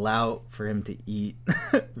allow for him to eat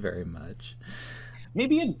very much.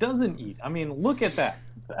 Maybe it doesn't eat. I mean, look at that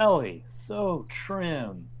belly, so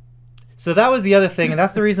trim. So that was the other thing, and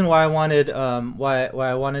that's the reason why I wanted why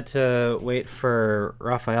I wanted to wait for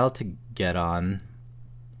Raphael to get on,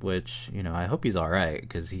 which I hope he's all right,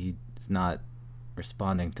 because he's not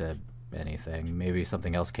responding to anything. Maybe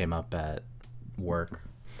something else came up at work.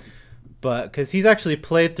 But because he's actually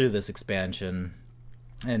played through this expansion,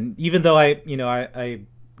 and even though I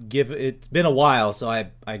give it's been a while, so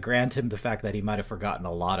I grant him the fact that he might have forgotten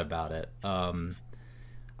a lot about it.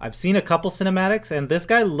 I've seen a couple cinematics, and this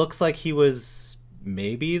guy looks like he was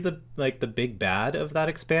maybe the big bad of that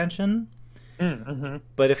expansion. Mm-hmm.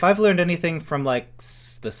 But if I've learned anything from like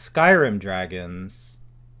the Skyrim dragons,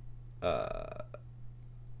 I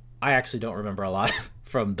actually don't remember a lot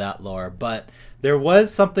from that lore, but there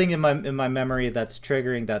was something in my memory that's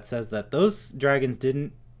triggering that says that those dragons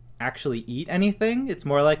didn't actually eat anything. It's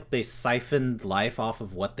more like they siphoned life off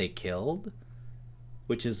of what they killed,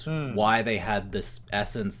 which is why they had this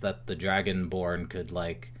essence that the dragonborn could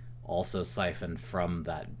like also siphon from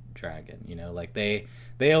that dragon. Like they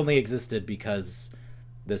only existed because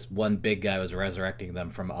this one big guy was resurrecting them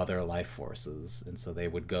from other life forces, and so they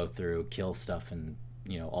would go through, kill stuff, and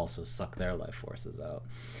also suck their life forces out.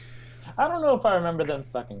 I don't know if I remember them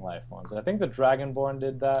sucking life forms. I think the Dragonborn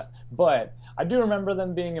did that, but I do remember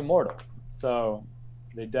them being immortal. So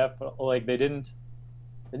they definitely they didn't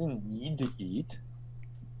need to eat,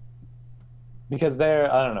 because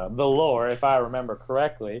they're, I don't know, the lore, if I remember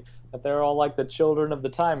correctly, that they're all like the children of the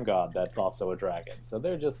time god that's also a dragon. So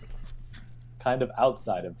they're just kind of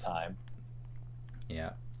outside of time.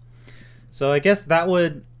 Yeah. So I guess that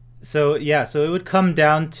would so it would come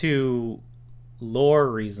down to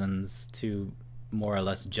lore reasons to more or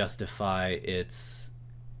less justify its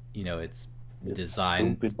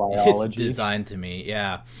design. It's designed to me,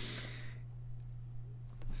 yeah.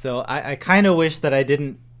 So I kind of wish that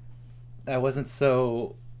I wasn't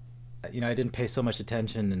so, I didn't pay so much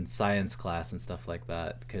attention in science class and stuff like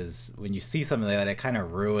that, because when you see something like that, it kind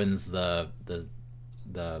of ruins the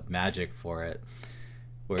magic for it.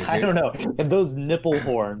 I don't know, and those nipple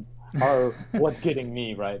horns are what's getting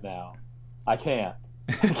me right now. I can't.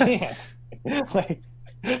 Like,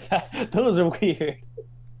 those are weird.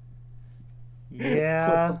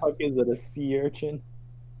 Yeah. What the fuck is it, a sea urchin?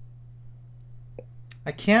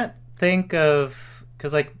 I can't think of,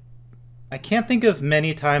 because like I can't think of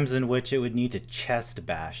many times in which it would need to chest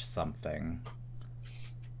bash something.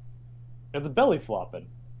 It's belly flopping.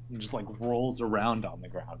 It just like rolls around on the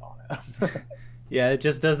ground on it. Yeah, it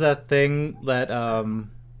just does that thing that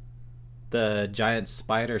the giant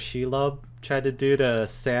spider Shelob tried to do to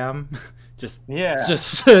Sam.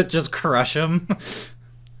 just crush him.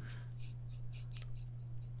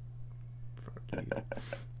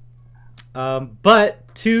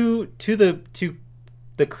 But to the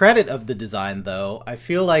credit of the design, though, I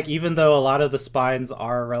feel like even though a lot of the spines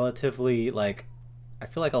are relatively like, I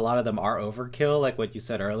feel like a lot of them are overkill, like what you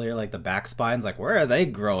said earlier, like the back spines, like where are they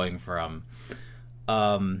growing from?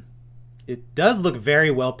 It does look very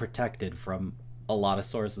well protected from a lot of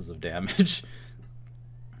sources of damage.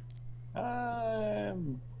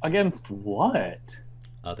 Against what?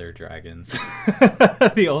 Other dragons.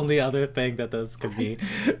 The only other thing that those could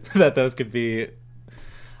be,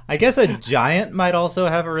 I guess a giant might also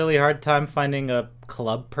have a really hard time finding a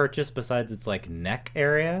club purchase besides its like neck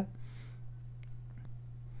area.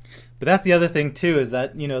 But that's the other thing too, is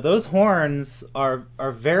that, you know, those horns are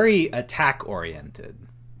very attack oriented,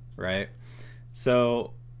 right?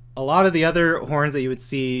 So a lot of the other horns that you would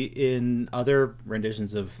see in other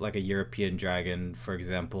renditions of like a European dragon, for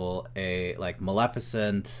example, a like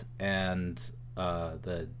Maleficent and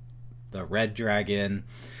the red dragon,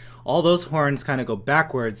 all those horns kind of go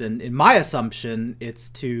backwards, and in my assumption, it's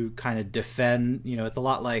to kind of defend. You know, it's a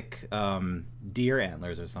lot like deer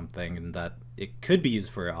antlers or something, and that it could be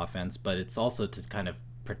used for offense, but it's also to kind of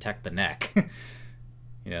protect the neck.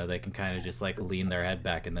 You know, they can kind of just like lean their head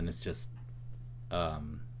back, and then it's just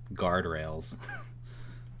guardrails.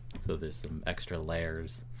 So there's some extra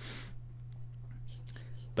layers.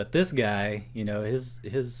 But this guy, you know,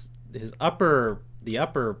 the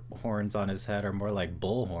upper horns on his head are more like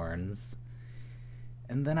bull horns.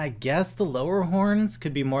 And then I guess the lower horns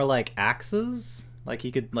could be more like axes. Like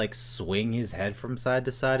he could like swing his head from side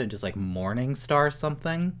to side and just like Morning Star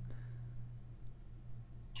something.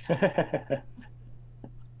 I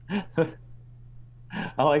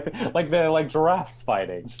like they're like giraffes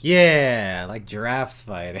fighting. Yeah, like giraffes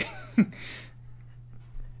fighting.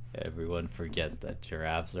 Everyone forgets that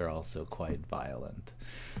giraffes are also quite violent.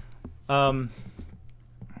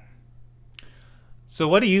 So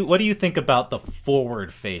what do you think about the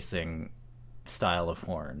forward-facing style of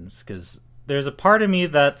horns? Because there's a part of me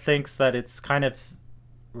that thinks that it's kind of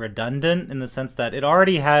redundant in the sense that it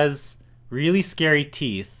already has really scary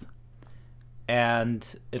teeth,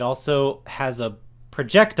 and it also has a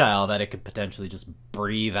projectile that it could potentially just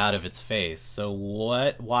breathe out of its face. So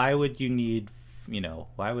why would you need, you know,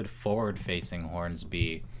 why would forward-facing horns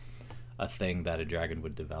be a thing that a dragon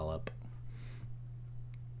would develop?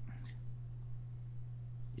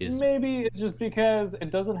 Maybe it's just because it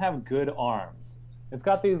doesn't have good arms. It's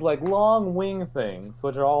got these like long wing things,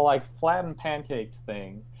 which are all like flat and pancaked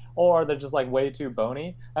things, or they're just like way too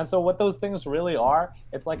bony. And so what those things really are,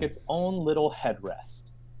 it's like its own little headrest.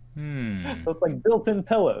 So it's like built-in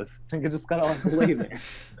pillows. You can just kind of like lay there.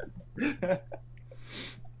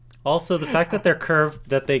 Also, the fact that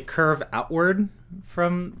they curve outward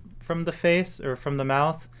from the face or from the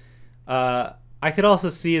mouth, I could also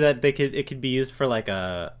see that it could be used for like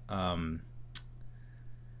a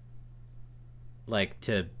like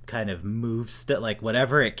to kind of move like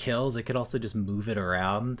whatever it kills, it could also just move it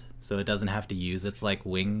around, so it doesn't have to use its like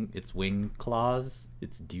wing claws,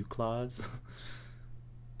 its dew claws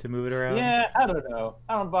to move it around. Yeah, I don't know.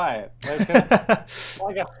 I don't buy it.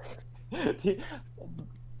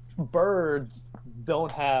 Birds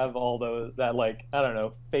don't have all those that like, I don't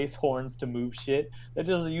know, face horns to move shit. They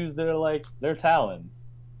just use their talons,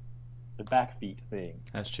 their back feet thing.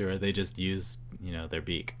 That's true. Or they just use, you know, their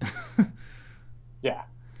beak. Yeah.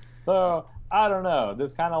 So I don't know.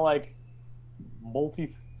 This kind of like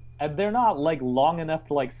and they're not like long enough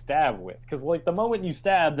to like stab with, because like the moment you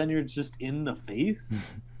stab, then you're just in the face.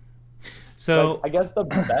 So like, I guess the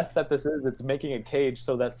best that this is, it's making a cage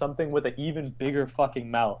so that something with an even bigger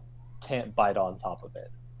fucking mouth can't bite on top of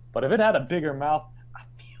it. But if it had a bigger mouth, I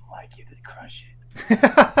feel like it would crush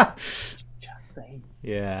it.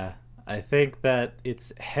 Yeah, I think that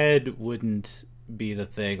its head wouldn't be the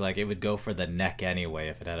thing. Like, it would go for the neck anyway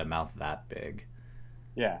if it had a mouth that big.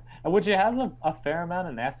 Yeah, and which it has a fair amount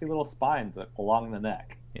of nasty little spines along the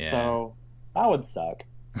neck. Yeah. So that would suck.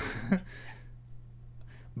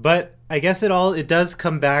 But I guess it does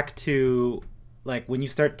come back to, like, when you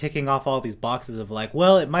start ticking off all these boxes of like,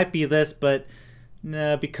 well, it might be this, but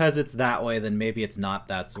nah, because it's that way, then maybe it's not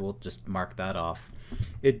that, so we'll just mark that off.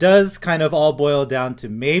 It does kind of all boil down to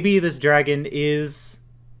maybe this dragon is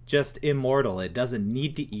just immortal. It doesn't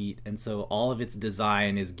need to eat, and so all of its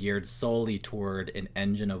design is geared solely toward an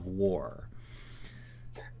engine of war.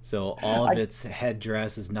 So all of its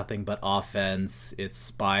headdress is nothing but offense. Its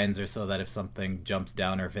spines are so that if something jumps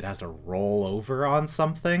down or if it has to roll over on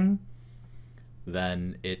something,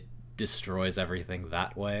 then it destroys everything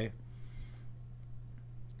that way.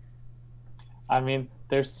 I mean,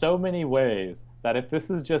 there's so many ways that if this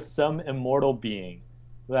is just some immortal being,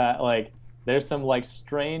 that like there's some like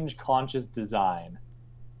strange conscious design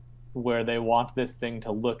where they want this thing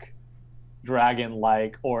to look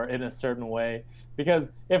dragon-like or in a certain way. Because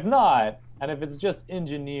if not, and if it's just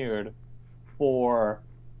engineered for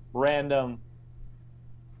random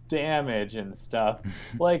damage and stuff,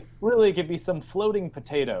 like really it could be some floating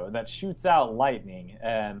potato that shoots out lightning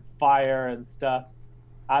and fire and stuff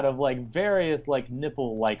out of like various like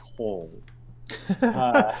nipple-like holes.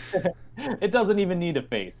 It doesn't even need a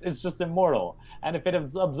face. It's just immortal. And if it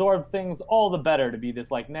absorbs things, all the better to be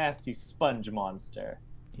this like nasty sponge monster.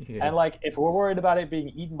 Yeah. And like if we're worried about it being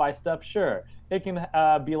eaten by stuff, sure, it can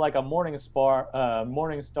be like a morning star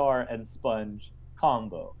and sponge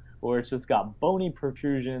combo, where it's just got bony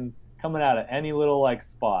protrusions coming out of any little like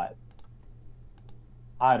spot.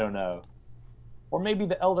 I don't know. Or maybe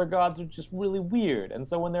the elder gods are just really weird, and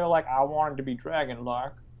so when they're like, I want it to be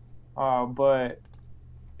dragon-like, but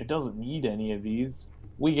it doesn't need any of these.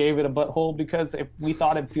 We gave it a butthole because if we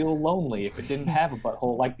thought it'd feel lonely if it didn't have a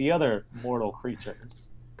butthole like the other mortal creatures.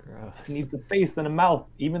 Gross. It needs a face and a mouth,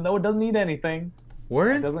 even though it doesn't need anything.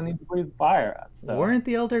 It doesn't need to breathe fire. So. Weren't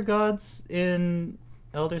the elder gods in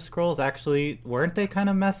Elder Scrolls actually, weren't they kind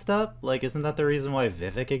of messed up? Like, isn't that the reason why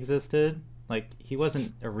Vivek existed? Like, he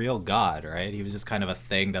wasn't a real god, right? He was just kind of a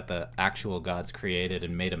thing that the actual gods created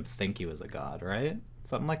and made him think he was a god, right?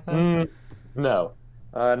 Something like that? No,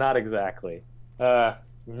 not exactly.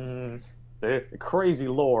 Crazy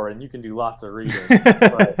lore, and you can do lots of reading.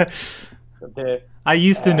 I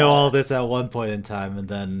used to know all this at one point in time, and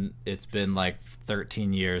then it's been like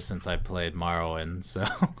 13 years since I played Morrowind, so...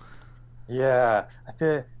 Yeah,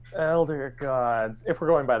 the elder gods, if we're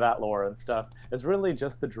going by that lore and stuff, is really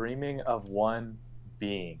just the dreaming of one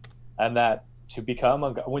being. And that to become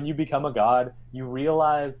when you become a god, you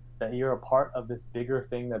realize that you're a part of this bigger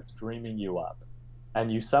thing that's dreaming you up. And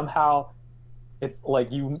you somehow, it's like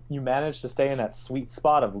you manage to stay in that sweet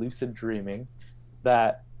spot of lucid dreaming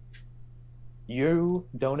that you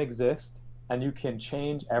don't exist and you can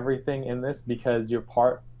change everything in this because you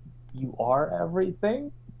are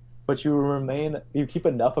everything. But you keep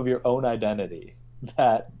enough of your own identity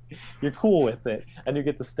that you're cool with it and you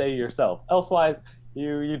get to stay yourself. Elsewise,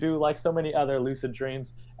 you do like so many other lucid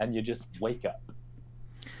dreams and you just wake up.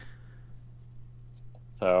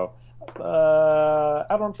 So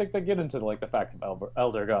I don't think they get into like the fact of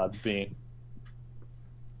elder gods being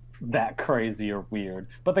that crazy or weird,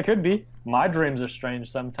 but they could be. My dreams are strange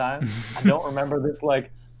sometimes. I don't remember this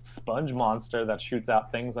like sponge monster that shoots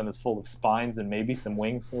out things and is full of spines and maybe some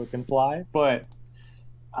wings so it can fly, but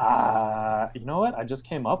you know what, I just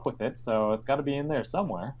came up with it, so it's got to be in there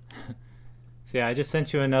somewhere. So yeah, I just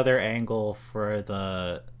sent you another angle for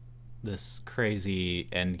this crazy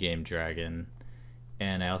endgame dragon,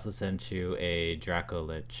 and I also sent you a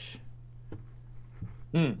Dracolich.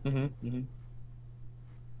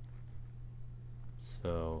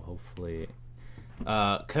 So hopefully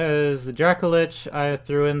because the Dracolich I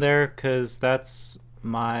threw in there because that's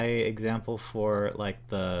my example for like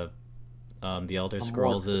the Elder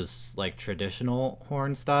Scrolls is like traditional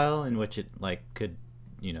horn style, in which it like could,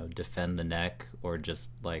 you know, defend the neck or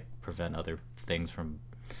just like prevent other things from.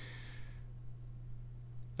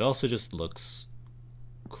 It also just looks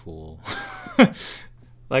cool.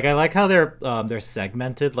 Like I like how they're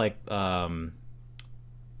segmented, like not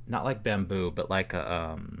like bamboo, but like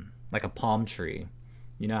a palm tree.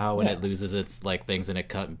 You know how when it loses its like things and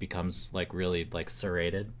it becomes like really like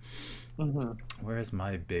serrated. Where is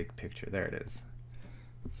my big picture? There it is.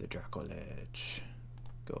 It's a Dracolich.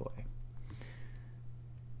 Go away.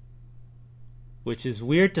 Which is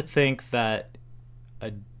weird to think that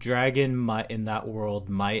a dragon in that world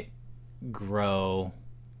might grow,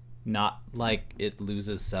 not like it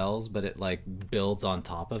loses cells, but it like builds on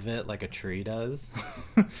top of it like a tree does.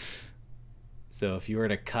 So if you were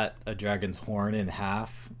to cut a dragon's horn in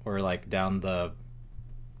half, or like down the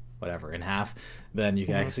whatever in half, then you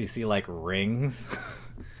can actually see like rings.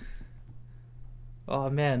 Oh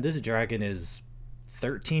man, this dragon is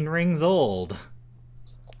 13 rings old.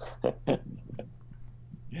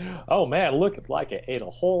 Oh man, look like it ate a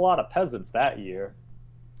whole lot of peasants that year.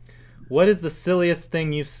 What is the silliest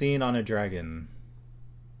thing you've seen on a dragon?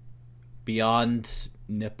 Beyond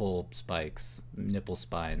nipple spikes, nipple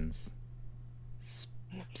spines,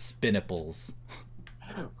 spinnipples.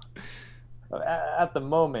 At the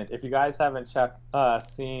moment, if you guys haven't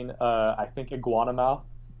seen, I think Iguana Mouth,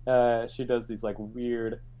 she does these like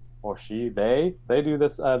weird, or they do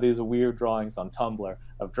these weird drawings on Tumblr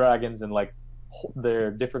of dragons and like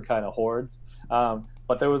their different kind of hordes.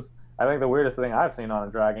 But there was, I think the weirdest thing I've seen on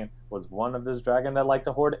a dragon was one of this dragon that liked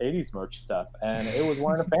to hoard 80s merch stuff, and it was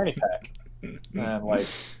wearing a fanny pack. And like,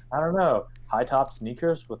 I don't know, high top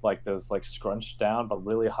sneakers with like those like scrunched down but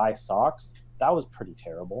really high socks. That was pretty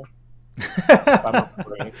terrible. If I'm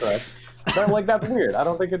remembering correct. But like that's weird. I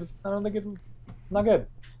don't think it not good.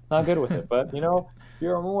 Not good with it. But you know, if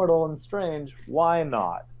you're immortal and strange, why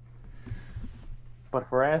not? But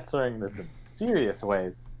for answering this in serious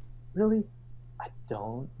ways, really, I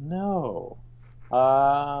don't know.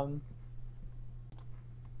 I'm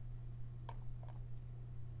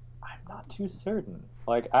not too certain.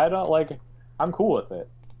 Like I'm cool with it.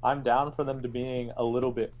 I'm down for them to being a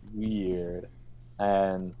little bit weird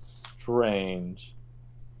and strange.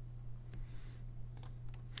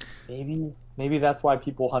 Maybe that's why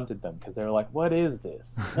people hunted them, because they're like, what is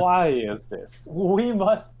this? Why is this? We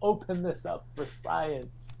must open this up for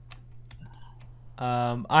science.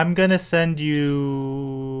 I'm gonna send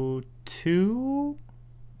you two.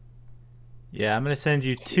 Yeah, I'm gonna send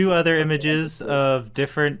you two other images of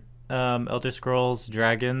different Elder Scrolls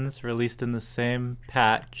dragons released in the same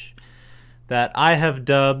patch that I have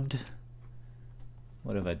dubbed.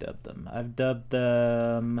 What have I dubbed them? I've dubbed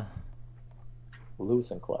them Lewis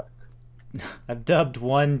and Clark. I've dubbed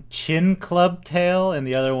one Chin Club Tail and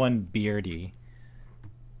the other one Beardy.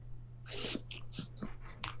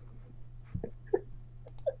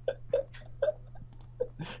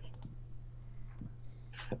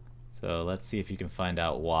 So let's see if you can find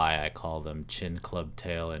out why I call them Chin Club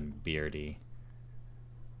Tail and Beardy.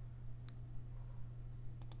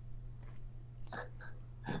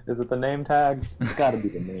 Is it the name tags? It's got to be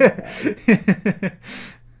the name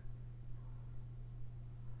tags.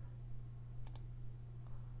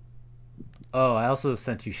 Oh, I also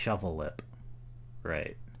sent you Shovel Lip.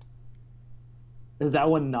 Right. Is that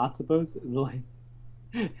one not supposed to,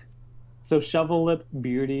 like? So Shovel Lip,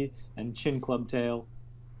 Beardy, and Chin Club Tail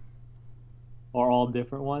are all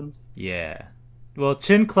different ones? Yeah. Well,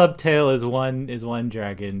 Chin Club Tail is one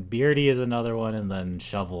dragon, Beardy is another one, and then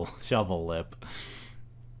Shovel Lip. Shovel Lip.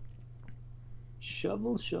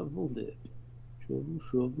 Shovel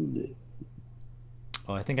Lip.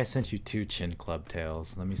 Oh, I think I sent you two Chin Club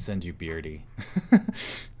Tails. Let me send you Beardy.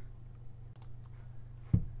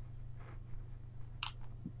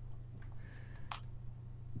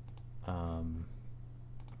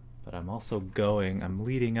 But I'm also I'm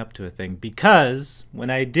leading up to a thing, because when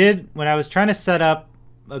I was trying to set up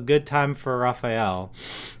a good time for Raphael,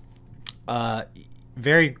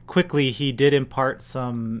 very quickly he did impart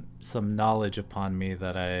some knowledge upon me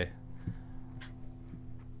that I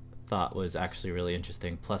thought was actually really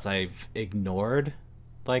interesting. Plus I've ignored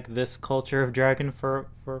like this culture of dragon for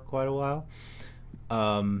quite a while.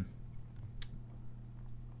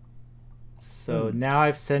 So now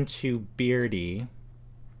I've sent you Beardy.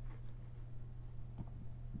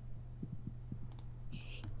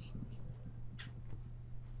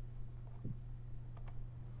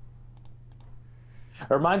 It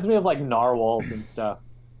reminds me of like narwhals and stuff.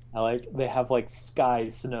 They have like sky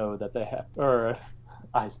snow that they have, or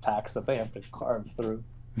ice packs that they have to carve through.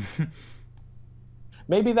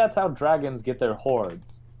 Maybe that's how dragons get their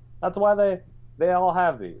hordes. That's why they all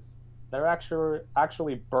have these. They're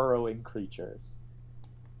actually burrowing creatures,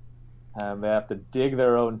 and they have to dig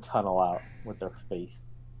their own tunnel out with their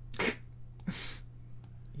face.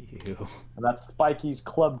 Ew. And that Spikey's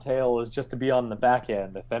club tail is just to be on the back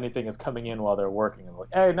end if anything is coming in while they're working. And like,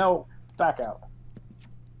 hey, no, back out.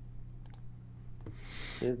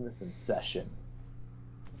 Business in session.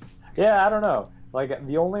 Yeah, I don't know. Like,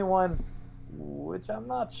 the only one, which I'm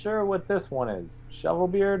not sure what this one is.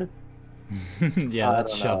 Shovelbeard? Yeah,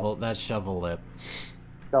 that's Shovel Lip.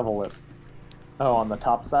 Shovel Lip. Oh, on the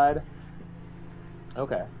top side?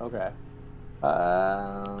 Okay.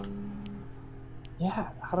 Yeah,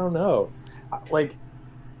 I don't know.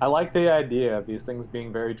 I like the idea of these things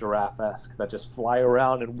being very giraffe-esque that just fly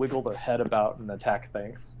around and wiggle their head about and attack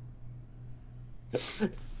things.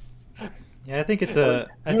 Yeah, I think it's Do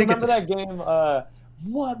you remember that game?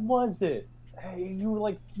 What was it? Hey, you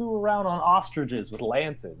like flew around on ostriches with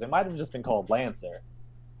lances. It might have just been called Lancer.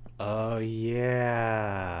 Oh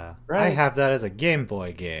yeah, Right? I have that as a Game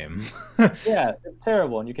Boy game. Yeah, it's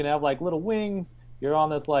terrible, and you can have like little wings. You're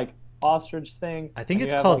on this like ostrich thing. I think and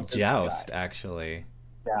it's you have, called like, this Joust, guy. actually.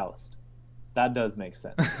 Joust. that does make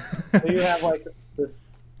sense. So you have like this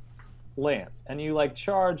lance, and you like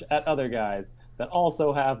charge at other guys that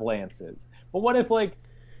also have lances. But what if like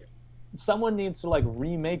someone needs to like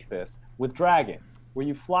remake this with dragons, where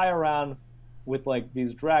you fly around with like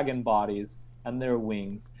these dragon bodies and their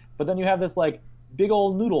wings, but then you have this like big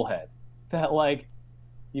old noodle head that like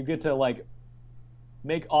you get to like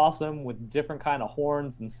make awesome with different kind of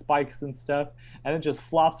horns and spikes and stuff, and it just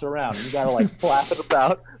flops around. You gotta like flap it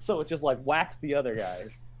about so it just like whacks the other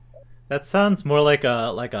guys. That sounds more like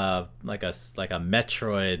a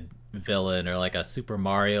Metroid villain, or like a Super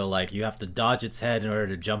Mario, like you have to dodge its head in order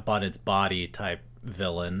to jump on its body type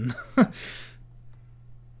villain.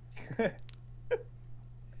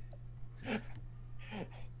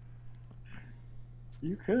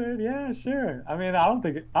 You could, yeah, sure. I mean, I don't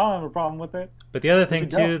have a problem with it. But the other thing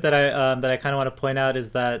too that I kind of want to point out is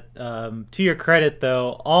that, to your credit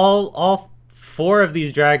though, all 4 of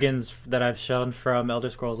these dragons that I've shown from Elder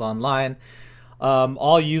Scrolls Online,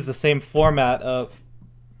 all use the same format of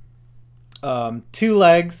 2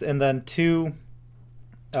 legs and then 2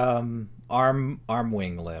 arm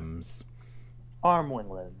wing limbs. Arm wing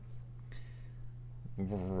limbs.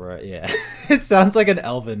 Right, yeah. It sounds like an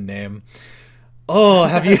elven name. Oh,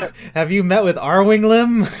 have you met with Arwing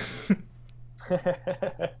Limb?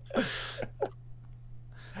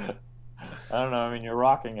 I don't know. I mean, you're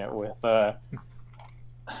rocking it with the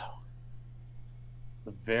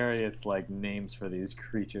various like names for these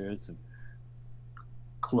creatures: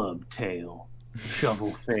 club tail,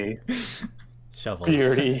 shovel face, Shovel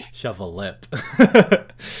beardy, shovel lip.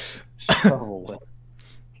 shovel lip.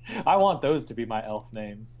 I want those to be my elf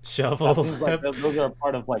names. Shovel That seems like lip. those are a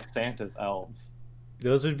part of like Santa's elves.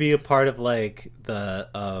 Those would be a part of like the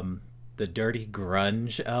dirty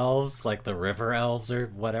grunge elves, like the river elves or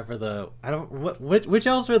whatever. Which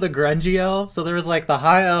elves were the grungy elves? So there was like the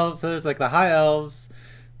high elves. So there's like the high elves,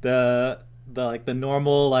 the like the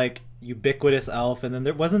normal like ubiquitous elf, and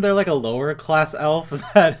then wasn't there like a lower class elf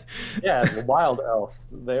that? Yeah, the wild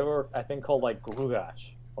elves. They were, I think, called like Grugash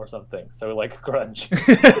or something. So like grunge.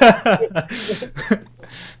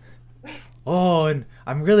 Oh, and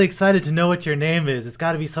I'm really excited to know what your name is. It's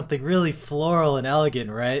got to be something really floral and elegant,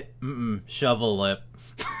 right? Shovel lip.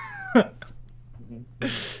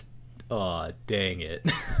 Oh, dang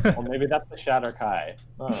it. Well, maybe that's the Shatterkai.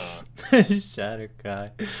 Oh. Shatterkai.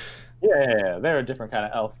 Yeah, they're a different kind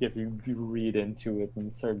of elves if you read into it in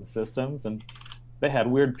certain systems, and they had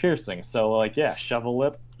weird piercings. So, like, yeah, shovel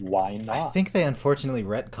lip, why not? I think they unfortunately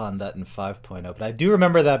retconned that in 5.0, but I do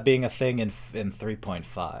remember that being a thing in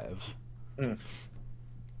 3.5. Yeah.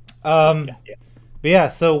 But yeah,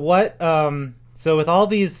 so what so with all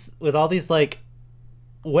these like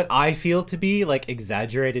what I feel to be like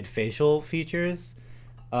exaggerated facial features,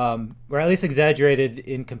 or at least exaggerated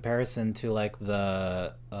in comparison to like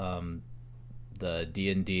the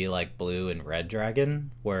D&D like blue and red dragon,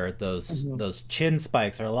 where those chin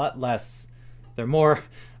spikes are a lot less, they're more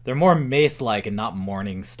mace like and not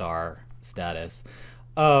morning star status.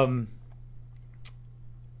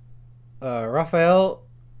 Raphael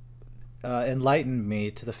enlightened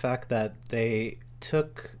me to the fact that they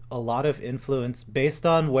took a lot of influence based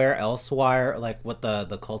on where Elsewire, like what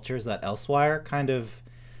the cultures that Elsewire kind of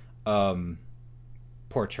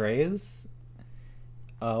portrays.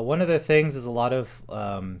 One of their things is a lot of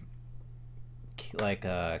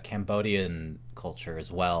Cambodian culture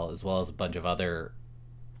as well as a bunch of other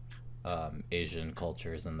Asian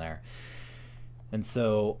cultures in there. And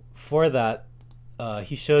so for that,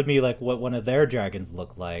 he showed me like what one of their dragons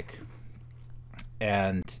looked like,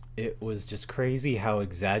 and it was just crazy how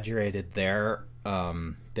exaggerated their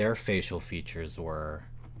facial features were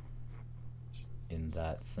in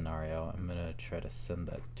that scenario. I'm gonna try to send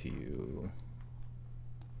that to you,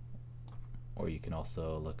 or you can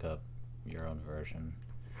also look up your own version,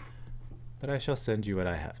 but I shall send you what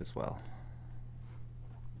I have as well.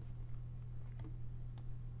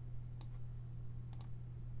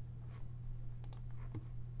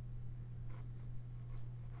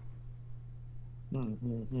 But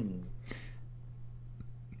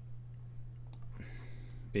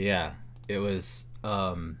yeah, it was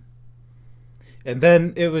and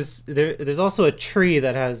then it was there's also a tree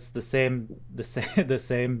that has the same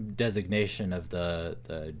designation of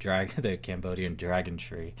the Cambodian dragon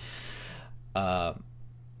tree, and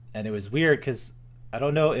it was weird because I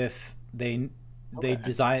don't know if they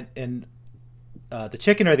designed, and the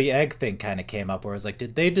chicken or the egg thing kind of came up, where it was like,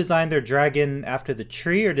 did they design their dragon after the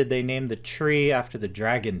tree, or did they name the tree after the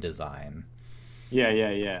dragon design?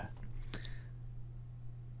 Yeah.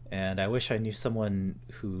 And I wish I knew someone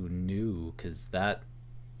who knew, because that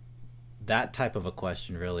type of a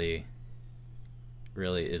question really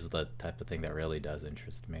really is the type of thing that really does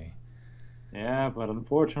interest me. Yeah, but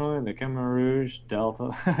unfortunately, the Khmer Rouge dealt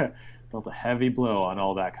a, dealt a heavy blow on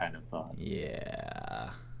all that kind of thought. Yeah.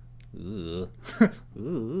 Ooh.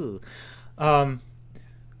 Ooh. Um,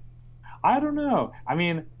 I don't know. I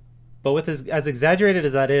mean, but with as exaggerated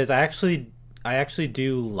as that is, I actually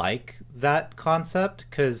do like that concept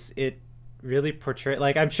because it really portray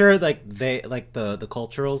like I'm sure like they like the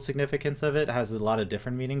cultural significance of it has a lot of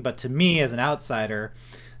different meaning, but to me as an outsider,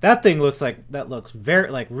 that thing looks very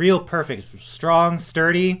like real perfect, strong,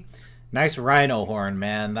 sturdy, nice rhino horn,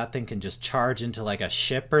 man. That thing can just charge into like a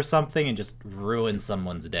ship or something and just ruin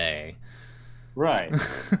someone's day. right.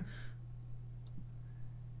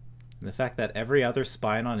 The fact that every other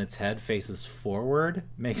spine on its head faces forward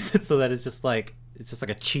makes it so that it's just like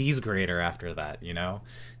a cheese grater after that, you know?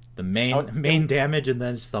 The main damage and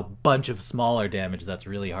then just a bunch of smaller damage that's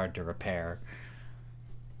really hard to repair.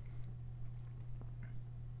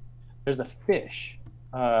 There's a fish.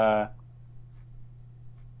 Let's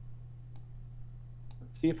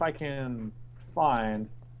see if I can find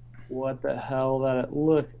what the hell that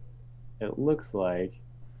it looks like.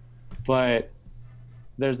 But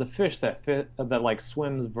there's a fish that like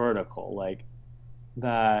swims vertical, like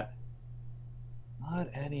that. Not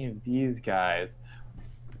any of these guys,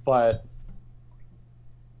 but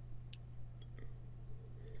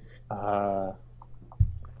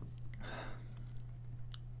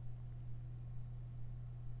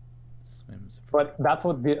but that's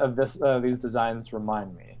what these designs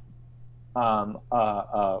remind me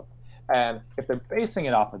of. And if they're basing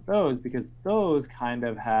it off of those, because those kind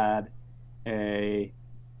of had a,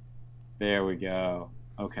 there we go.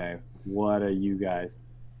 Okay, what are you guys?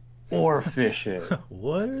 Oarfishes.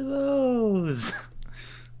 What are those?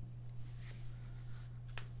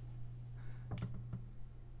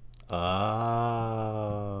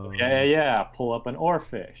 Oh. Yeah. Pull up an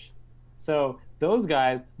oarfish. So those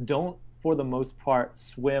guys don't, for the most part,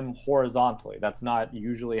 swim horizontally. That's not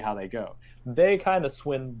usually how they go. They kind of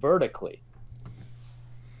swim vertically.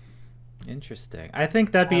 Interesting. I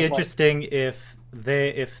think that'd be interesting if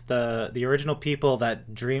the original people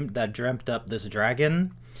that dreamt up this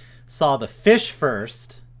dragon saw the fish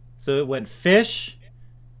first. So it went fish,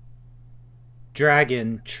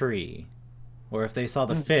 dragon, tree. Or if they saw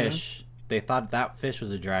the fish, they thought that fish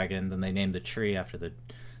was a dragon, then they named the tree after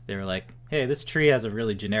they were like, hey, this tree has a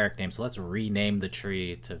really generic name, so let's rename the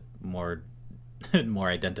tree to more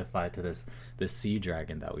identify to this sea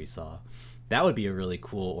dragon that we saw. That would be a really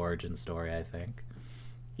cool origin story, I think.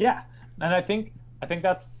 Yeah, and I think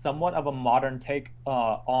that's somewhat of a modern take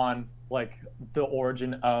on like the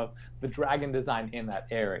origin of the dragon design in that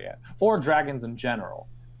area, or dragons in general.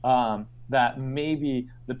 That maybe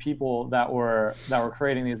the people that were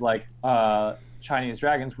creating these like Chinese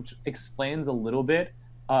dragons, which explains a little bit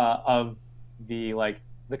of the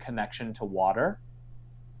connection to water.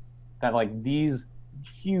 That like these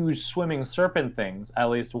huge swimming serpent things, at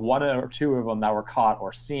least one or two of them that were caught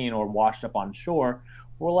or seen or washed up on shore,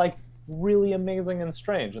 were like really amazing and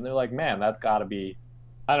strange. And they're like, man, that's got to be,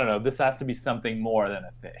 I don't know, this has to be something more than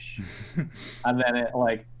a fish. And then it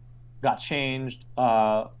like got changed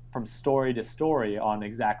from story to story on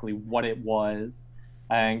exactly what it was,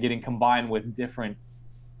 and getting combined with different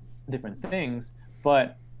things.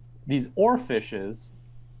 But these oarfishes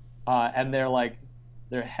and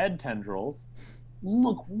their head tendrils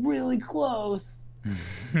look really close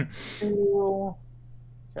to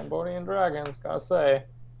Cambodian dragons, gotta say.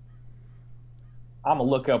 I'm gonna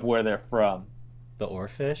look up where they're from. The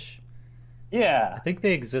oarfish? Yeah. I think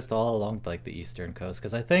they exist all along like the eastern coast,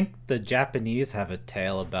 because I think the Japanese have a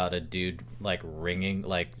tale about a dude like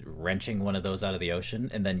wrenching one of those out of the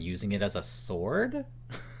ocean and then using it as a sword.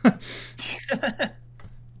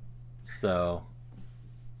 So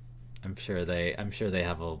I'm sure they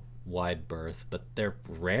have a wide berth, but they're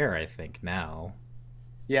rare, I think, now.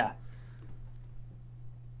 Yeah.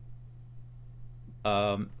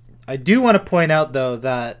 I do want to point out though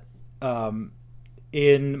that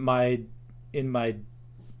in my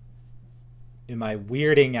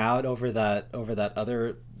weirding out over that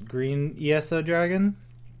other green ESO dragon,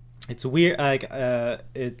 it's weird, like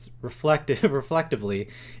it's reflectively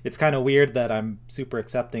it's kind of weird that I'm super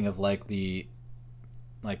accepting of like the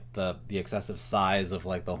excessive size of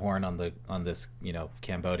like the horn on this, you know,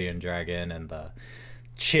 Cambodian dragon, and the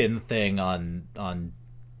chin thing on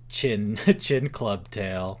chin club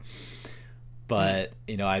tail. But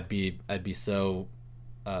you know, I'd be so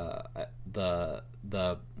the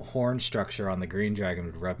horn structure on the green dragon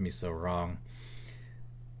would rub me so wrong.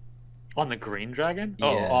 On the green dragon? Yeah.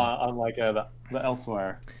 Oh, on like the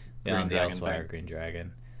Elsewhere. Yeah, on the Elsewhere green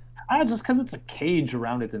dragon. Just because it's a cage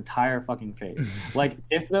around its entire fucking face. Like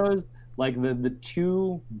if those, like the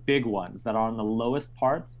two big ones that are on the lowest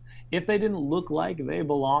parts, if they didn't look like they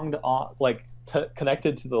belonged on like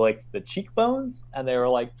connected to the cheekbones and they were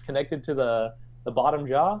like connected to the bottom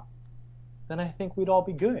jaw, then I think we'd all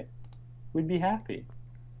be good. We'd be happy.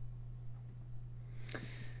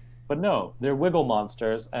 But no, they're wiggle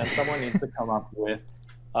monsters, and someone needs to come up with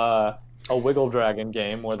a wiggle dragon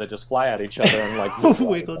game where they just fly at each other and like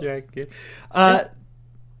wiggle dragon game.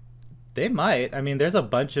 They might. I mean, there's a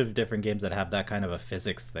bunch of different games that have that kind of a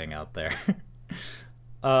physics thing out there.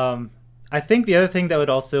 I think the other thing that would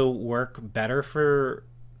also work better for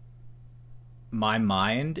my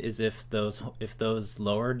mind is if those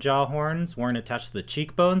lower jaw horns weren't attached to the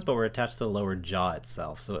cheekbones but were attached to the lower jaw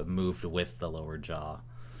itself, so it moved with the lower jaw.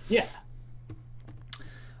 Yeah.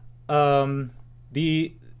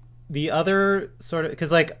 The other sort of,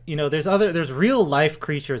 because like, you know, there's real life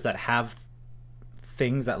creatures that have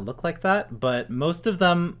things that look like that, but most of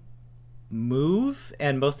them move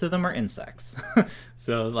and most of them are insects.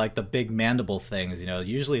 So like the big mandible things, you know,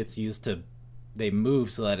 usually it's used to, they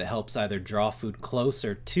move so that it helps either draw food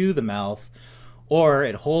closer to the mouth, or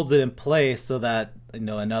it holds it in place so that, you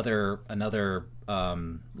know, another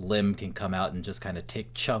limb can come out and just kind of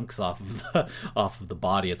take chunks off of the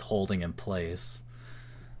body it's holding in place.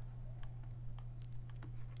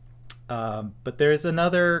 But there's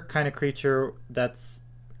another kind of creature that's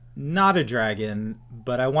not a dragon,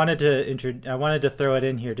 but I wanted to throw it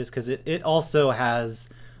in here just because it also has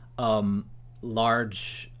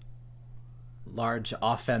large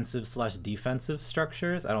offensive / defensive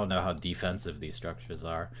structures. I don't know how defensive these structures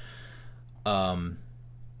are.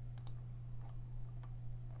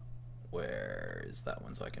 Where is that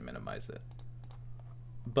one so I can minimize it?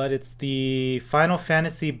 But it's the Final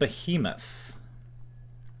Fantasy Behemoth.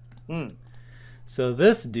 So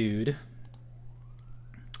this dude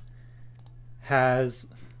has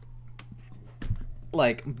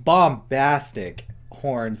like bombastic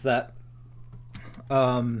horns that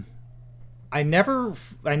I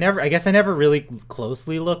guess I never really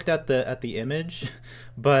closely looked at the image,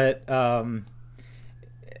 but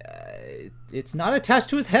it's not attached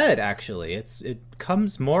to his head actually. It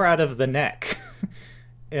comes more out of the neck.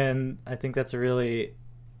 And I think that's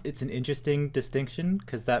it's an interesting distinction,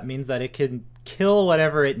 because that means that it can kill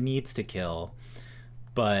whatever it needs to kill,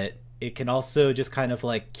 but it can also just kind of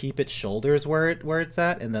like keep its shoulders where it's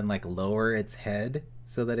at and then like lower its head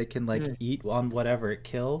so that it can like eat on whatever it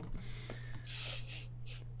killed.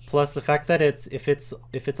 Plus the fact that if it's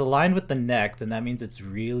aligned with the neck, then that means it's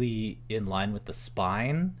really in line with the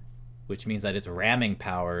spine, which means that its ramming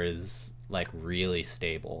power is like really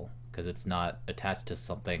stable, because it's not attached to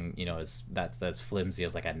something, you know, that's as flimsy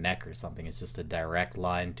as like a neck or something. It's just a direct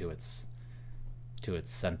line to its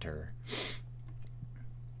center.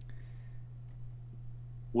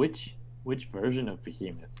 Which version of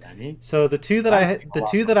Behemoth, Danny? So the two that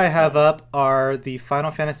I have up are the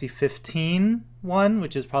Final Fantasy 15 one,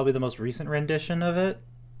 which is probably the most recent rendition of it,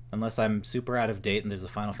 unless I'm super out of date and there's a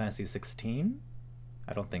Final Fantasy 16.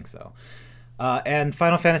 I don't think so. And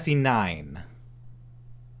Final Fantasy 9.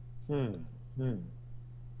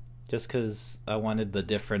 Just because I wanted the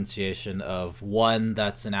differentiation of one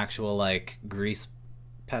that's an actual like grease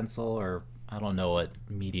pencil, or I don't know what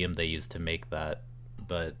medium they use to make that,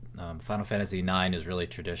 but Final Fantasy 9 is really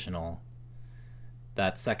traditional.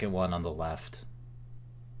 That second one on the left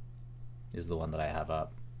is the one that I have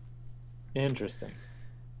up. Interesting.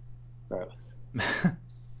 Gross.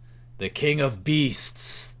 The King of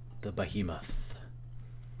Beasts, the Behemoth.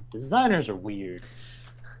 Designers are weird.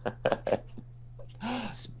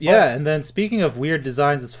 Yeah, and then speaking of weird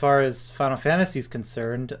designs as far as Final Fantasy is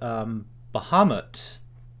concerned, Bahamut,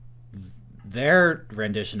 their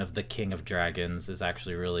rendition of the King of Dragons is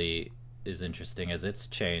actually really interesting, as it's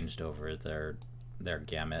changed over their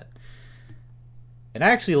gamut. And I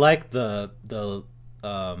actually like the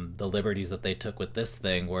liberties that they took with this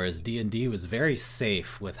thing, whereas D&D was very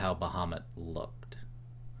safe with how Bahamut looked.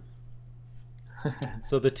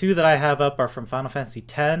 So the two that I have up are from Final Fantasy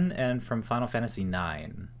X and from Final Fantasy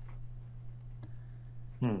IX.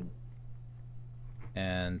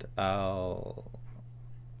 And I'll...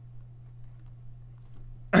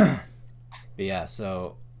 But yeah,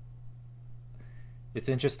 so it's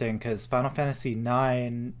interesting because Final Fantasy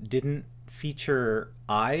IX didn't feature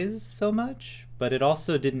eyes so much, but it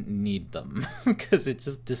also didn't need them because it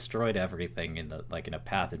just destroyed everything in a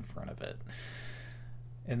path in front of it.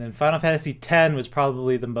 And then Final Fantasy X was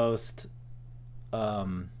probably the most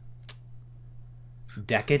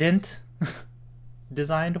decadent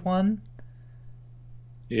designed one.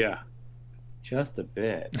 Yeah. Just a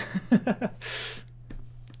bit.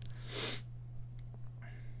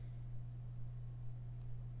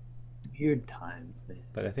 Weird times, man.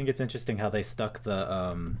 But I think it's interesting how they stuck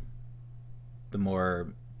the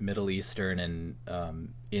more Middle Eastern and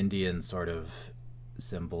Indian sort of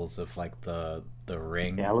symbols of like the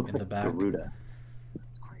ring Yeah, it looks in like the back. Garuda.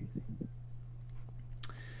 It's crazy.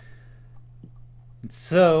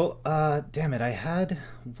 So, damn it, I had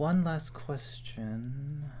one last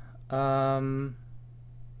question.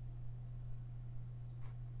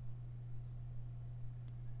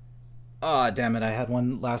 Oh, damn it, I had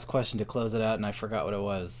one last question to close it out and I forgot what it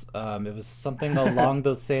was. It was something along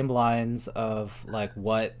the same lines of like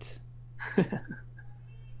what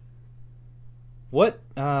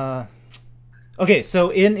okay,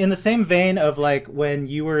 so in the same vein of like when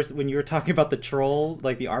you were talking about the troll,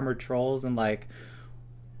 like the armored trolls, and like,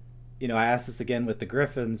 you know, I asked this again with the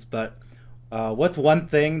griffins, but what's one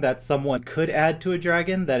thing that someone could add to a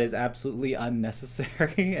dragon that is absolutely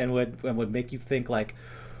unnecessary and would make you think like,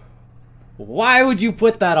 why would you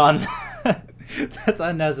put that on? That's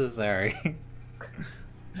unnecessary.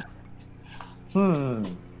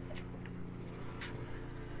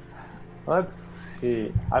 Let's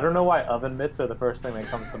see. I don't know why oven mitts are the first thing that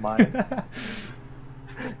comes to mind.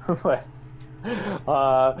 But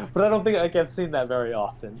I don't think like I've seen that very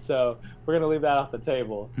often. So we're gonna leave that off the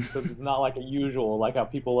table because it's not like a usual, like how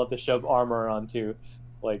people love to shove armor onto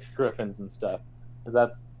like griffins and stuff.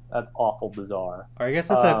 That's awful bizarre. Or I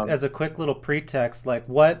guess as a quick little pretext, like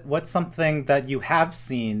what's something that you have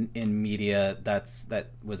seen in media that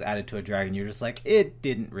was added to a dragon? You're just like, it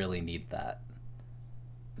didn't really need that.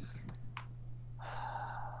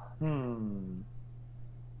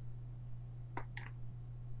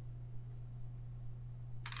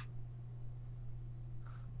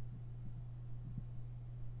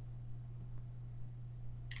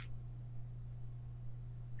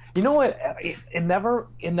 You know what? It never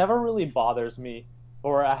really bothers me,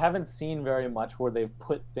 or I haven't seen very much where they've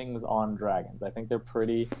put things on dragons. I think they're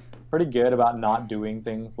pretty good about not doing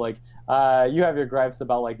things like you have your gripes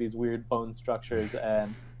about like these weird bone structures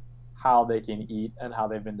and how they can eat and how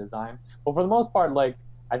they've been designed. But for the most part, like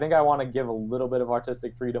I think I want to give a little bit of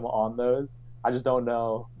artistic freedom on those. I just don't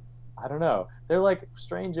know. I don't know. They're like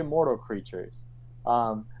strange immortal creatures.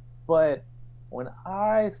 But when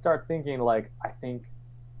I start thinking like I think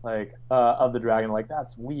like of the dragon, like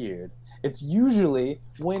that's weird. It's usually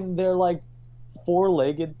when they're like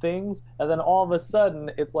four-legged things, and then all of a sudden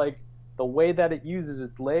it's like the way that it uses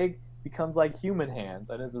its leg becomes like human hands,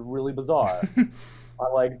 and it's really bizarre. I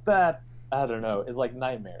like that. I don't know. It's like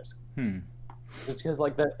nightmares. Just because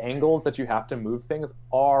like the angles that you have to move things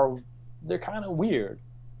they're kind of weird,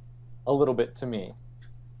 a little bit to me.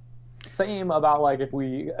 Same about like if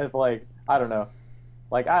like I don't know.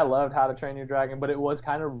 Like, I loved How to Train Your Dragon, but it was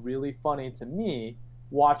kind of really funny to me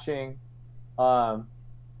watching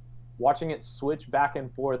it switch back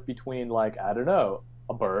and forth between, like, I don't know,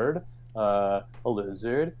 a bird, a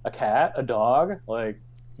lizard, a cat, a dog, like...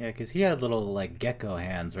 Yeah, because he had little, like, gecko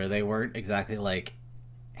hands where they weren't exactly, like,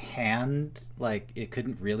 like, it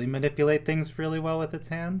couldn't really manipulate things really well with its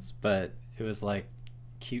hands, but it was, like,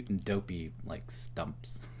 cute and dopey, like,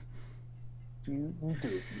 stumps. Cute and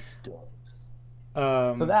dopey stumps.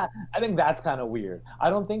 So that I think that's kind of weird. I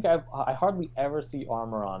don't think I hardly ever see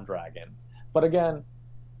armor on dragons. But again,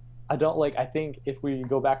 I don't like. I think if we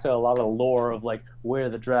go back to a lot of the lore of like where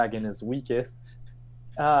the dragon is weakest,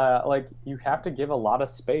 like you have to give a lot of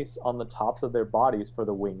space on the tops of their bodies for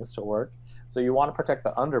the wings to work. So you want to protect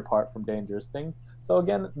the under part from dangerous things. So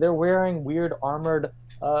again, they're wearing weird armored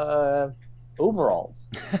overalls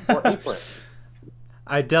or aprons.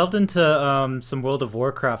 I delved into some World of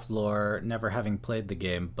Warcraft lore, never having played the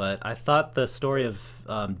game, but I thought the story of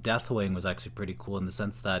Deathwing was actually pretty cool in the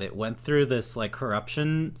sense that it went through this like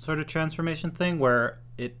corruption sort of transformation thing where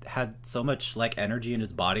it had so much like energy in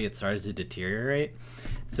his body it started to deteriorate.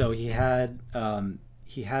 So he had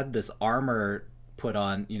this armor put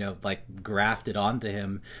on, you know, like grafted onto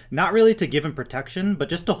him, not really to give him protection, but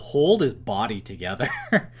just to hold his body together.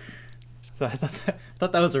 So I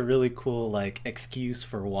thought that was a really cool like excuse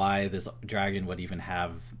for why this dragon would even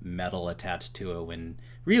have metal attached to it when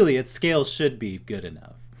really its scales should be good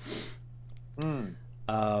enough.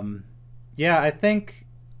 Yeah, I think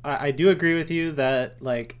I do agree with you that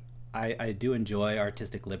like I do enjoy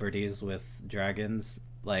artistic liberties with dragons.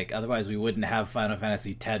 Like otherwise we wouldn't have Final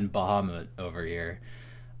Fantasy X Bahamut over here.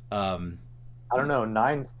 I don't know,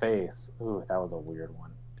 Nine's face. Ooh, that was a weird one.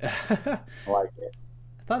 I like it.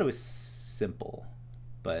 I thought it was simple,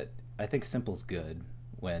 but I think simple's good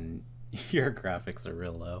when your graphics are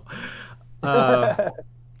real low.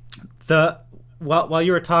 while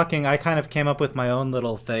you were talking, I kind of came up with my own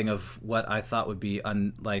little thing of what I thought would be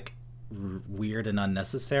weird and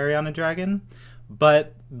unnecessary on a dragon.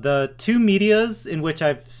 But the two medias in which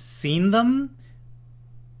I've seen them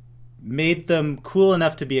made them cool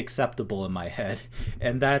enough to be acceptable in my head,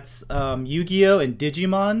 and that's Yu-Gi-Oh and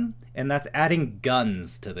Digimon, and that's adding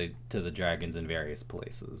guns to the dragons in various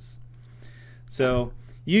places. So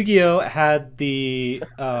Yu-Gi-Oh had the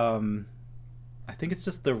I think it's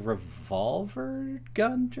just the revolver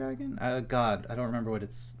gun dragon. God, I don't remember what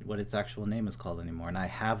its actual name is called anymore, and I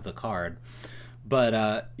have the card.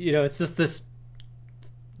 But it's just this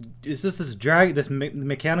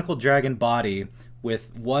mechanical dragon body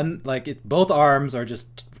with one, both arms are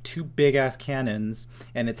just two big ass cannons,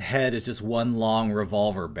 and its head is just one long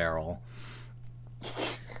revolver barrel.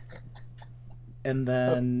 And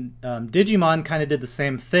then Digimon kind of did the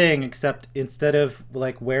same thing, except instead of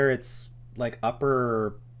where it's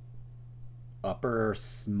upper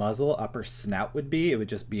muzzle, upper snout would be, it would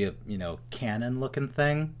just be a cannon looking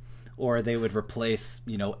thing, or they would replace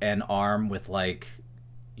an arm with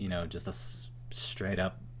just a straight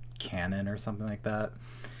up cannon or something like that.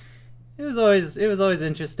 It was always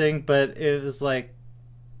interesting, but it was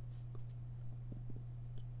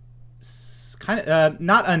kind of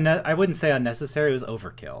I wouldn't say unnecessary. It was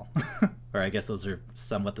overkill. Or I guess those are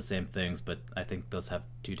somewhat the same things, but I think those have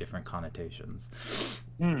two different connotations.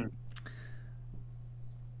 I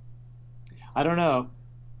don't know.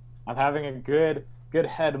 I'm having a good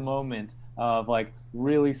head moment of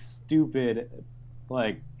really stupid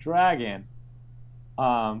dragon.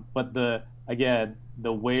 But the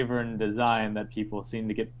Wyvern design that people seem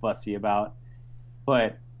to get fussy about.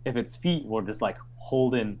 But if its feet were just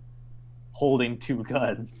holding two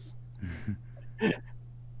guns.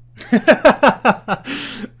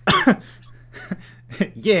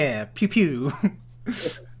 Yeah, pew pew.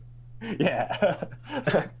 Yeah,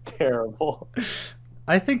 that's terrible.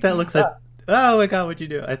 I think that looks oh my god, what'd you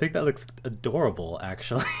do? I think that looks adorable,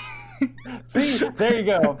 actually. See, there you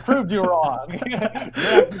go. Proved you wrong.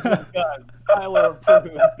 Tyler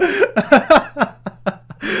approved.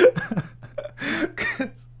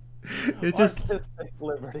 It's just artistic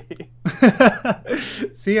liberty.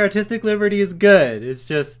 See, artistic liberty is good. It's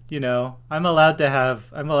just, I'm allowed to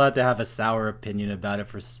have a sour opinion about it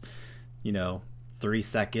for 3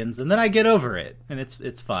 seconds, and then I get over it, and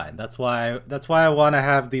it's fine. That's why I want to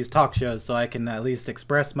have these talk shows, so I can at least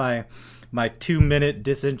express my 2-minute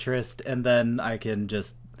disinterest, and then I can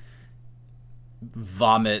just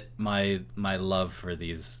vomit my love for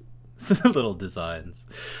these little designs.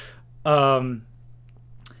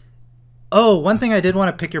 Oh, one thing I did want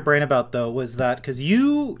to pick your brain about, though, was that because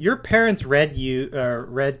your parents read to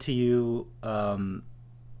you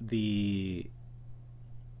the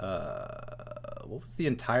what was the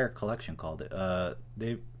entire collection called? I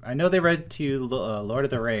know they read to you Lord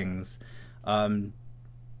of the Rings,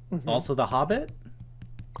 also The Hobbit.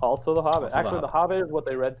 Also The Hobbit. Also The Hobbit is what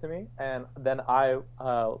they read to me, and then I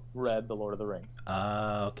read The Lord of the Rings.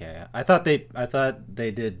 Okay. I thought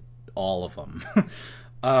they did all of them.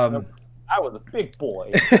 I was a big boy.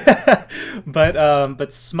 But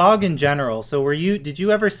Smaug in general. So did you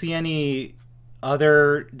ever see any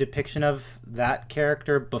other depiction of that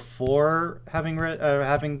character before having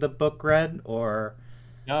the book read, or?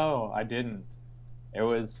 No, I didn't. It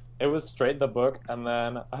was straight the book, and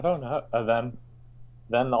then I don't know,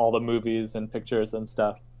 then all the movies and pictures and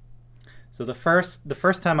stuff. So the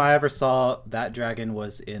first time I ever saw that dragon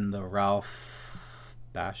was in the Ralph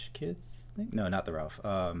Bashkids thing. No, not the Ralph.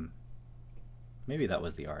 Maybe that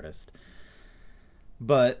was the artist,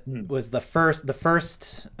 but was the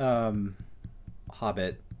first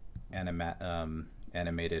Hobbit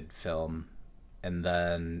animated film, and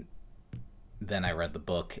then I read the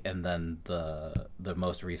book, and then the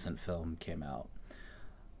most recent film came out.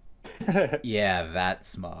 Yeah, that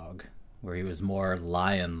Smaug, where he was more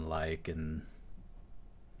lion-like and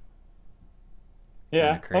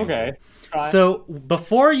yeah, crazy. Okay. So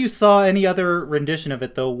before you saw any other rendition of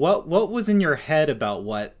it, though, what was in your head about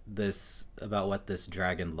what this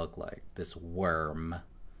dragon looked like, this worm?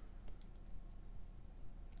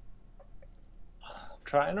 I'm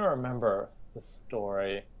trying to remember the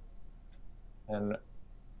story, and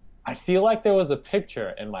I feel like there was a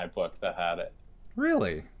picture in my book that had it.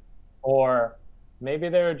 Really? Or maybe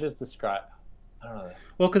they were just described. I don't know.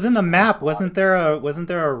 Well, because in the map, wasn't there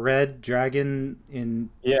a red dragon in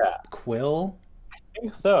Quill? I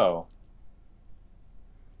think so.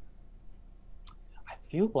 I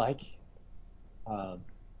feel like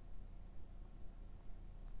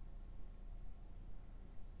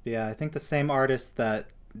yeah, I think the same artist that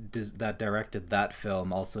that directed that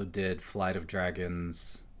film also did Flight of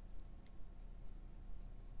Dragons,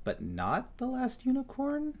 but not The Last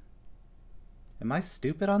Unicorn? Am I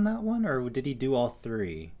stupid on that one, or did he do all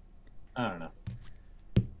three? I don't know.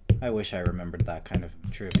 I wish I remembered that kind of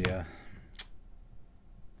trivia.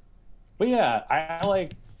 But yeah, I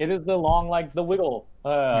like it is the long like the wiggle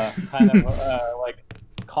kind of like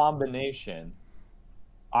combination.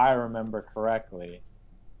 I remember correctly.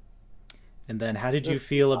 And then, how did you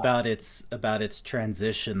feel about its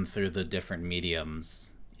transition through the different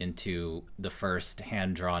mediums into the first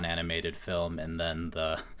hand-drawn animated film, and then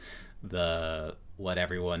the what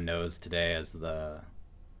everyone knows today as the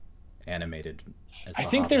animated? I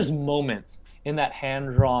think there's moments in that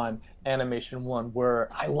hand-drawn animation one where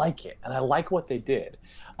I like it and I like what they did,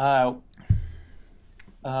 because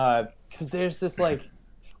there's this like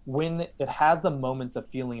when it has the moments of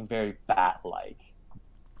feeling very bat-like.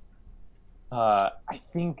 I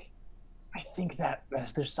think that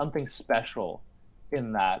there's something special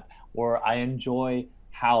in that where I enjoy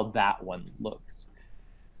how that one looks.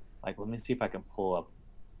 Like, let me see if I can pull up.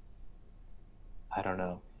 I don't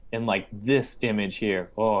know. In like this image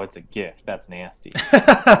here, oh, it's a GIF. That's nasty.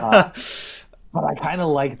 But I kind of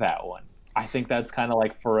like that one. I think that's kind of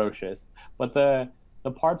like ferocious. But the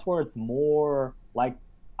parts where it's more like,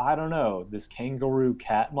 I don't know, this kangaroo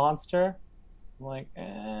cat monster, I'm like,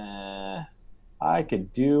 I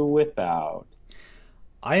could do without.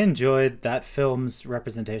 I enjoyed that film's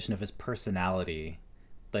representation of his personality.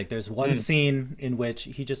 Like, there's one scene in which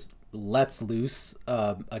he just lets loose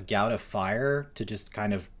a gout of fire to just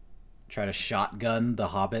kind of try to shotgun the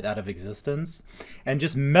Hobbit out of existence, and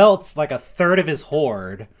just melts like a third of his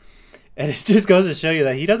horde. And it just goes to show you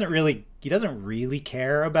that he doesn't really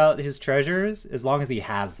care about his treasures as long as he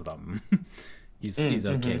has them. he's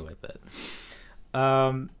okay with it.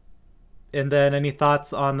 And then, any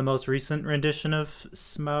thoughts on the most recent rendition of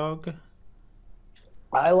Smaug?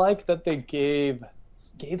 I like that they gave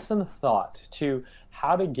some thought to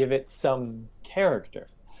how to give it some character,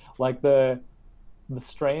 like the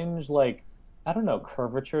strange, like, I don't know,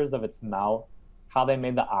 curvatures of its mouth, how they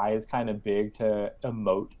made the eyes kind of big to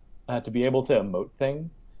emote, to be able to emote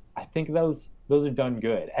things. I think those are done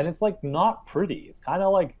good, and it's like not pretty. It's kind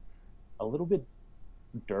of like a little bit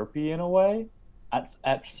derpy in a way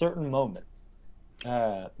at certain moments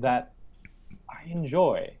that I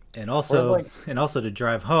enjoy. And also, to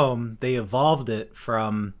drive home, they evolved it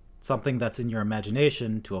from something that's in your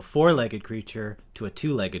imagination to a four-legged creature to a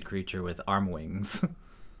two-legged creature with arm wings.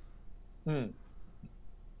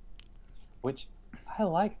 Which I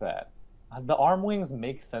like that. The arm wings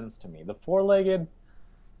make sense to me. The four-legged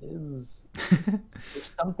is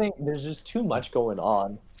there's just too much going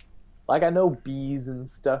on. Like, I know bees and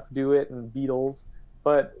stuff do it and beetles,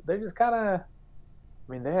 but they just kind of, I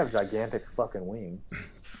mean, they have gigantic fucking wings.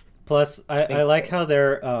 Plus, I like how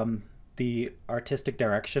they're the artistic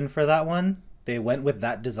direction for that one. They went with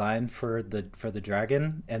that design for the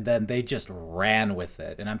dragon, and then they just ran with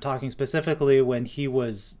it. And I'm talking specifically when he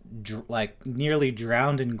was like nearly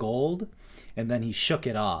drowned in gold, and then he shook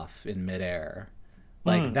it off in midair.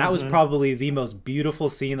 Like, that was probably the most beautiful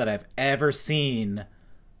scene that I've ever seen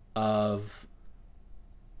of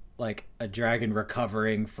like a dragon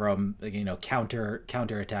recovering from, you know, counter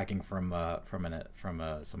attacking from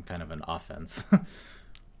some kind of an offense.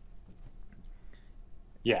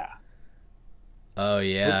 Yeah. Oh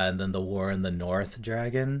yeah, and then the War in the North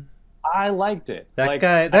dragon. I liked it. That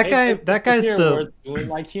guy's the doing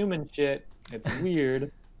like human shit. It's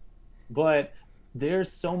weird, but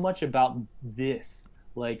there's so much about this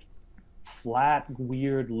like flat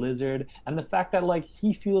weird lizard, and the fact that like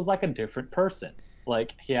he feels like a different person.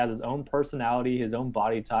 Like, he has his own personality, his own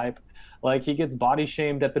body type. Like, he gets body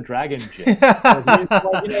shamed at the dragon gym. Like, he's,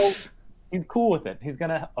 like, you know, he's cool with it. He's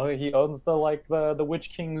gonna he owns the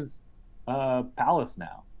Witch King's palace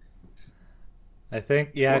now. I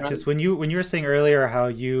think, yeah, because when you were saying earlier how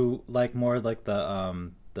you like more like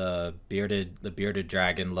the bearded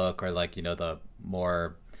dragon look, or like, you know, the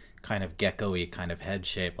more kind of gecko-y kind of head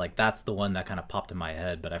shape, like that's the one that kind of popped in my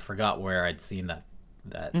head, but I forgot where I'd seen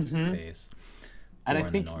that face. And I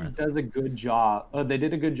think he does a good job. They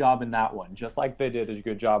did a good job in that one, just like they did a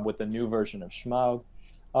good job with the new version of Smaug.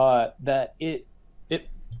 That it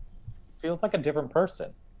feels like a different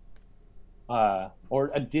person,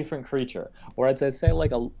 or a different creature. Or I'd say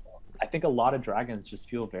like I think a lot of dragons just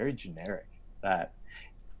feel very generic. That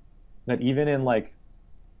even in like,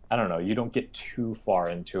 I don't know, you don't get too far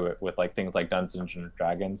into it with like things like Dungeons and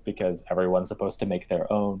Dragons, because everyone's supposed to make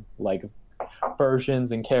their own like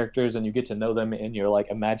versions and characters, and you get to know them in your like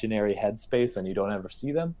imaginary headspace, and you don't ever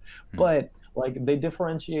see them. But like they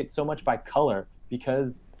differentiate so much by color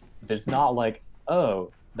because there's not like,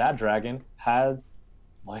 oh, that dragon has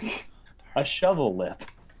like a shovel lip.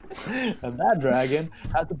 And that dragon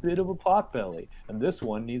has a bit of a pot belly, and this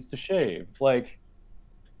one needs to shave. Like,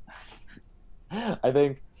 I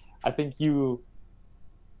think you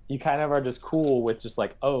kind of are just cool with just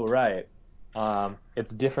like, oh right,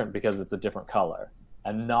 it's different because it's a different color,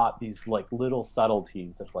 and not these like little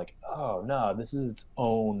subtleties of like, oh no, this is its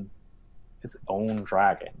own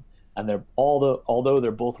dragon, and although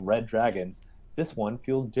they're both red dragons, this one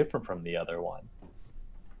feels different from the other one.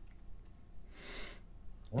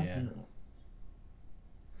 Yeah.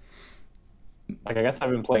 Like, I guess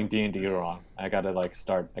I've been playing D&D wrong. I gotta like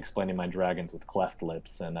start explaining my dragons with cleft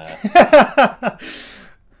lips and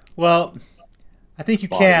Well, I think you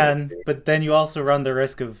can, but then you also run the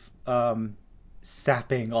risk of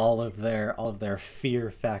sapping all of their fear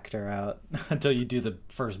factor out until you do the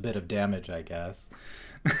first bit of damage, I guess.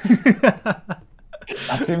 That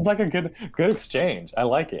seems like a good exchange. I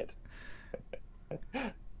like it.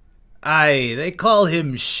 Aye, they call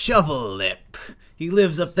him Shovel Lip. He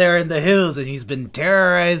lives up there in the hills and he's been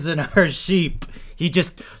terrorizing our sheep. He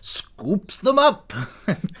just scoops them up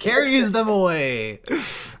and carries them away.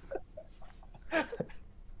 I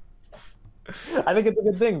think it's a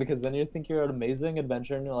good thing because then you think you're an amazing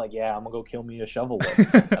adventurer and you're like, yeah, I'm gonna go kill me a Shovel Lip.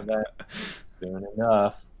 And then soon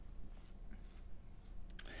enough.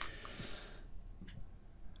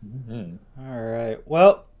 All right.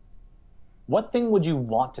 Well, what thing would you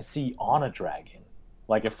want to see on a dragon?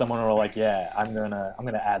 Like if someone were like, yeah, I'm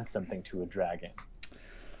gonna add something to a dragon.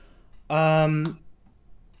 I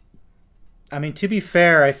mean, to be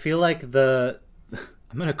fair, I feel like I'm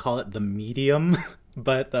gonna call it the medium,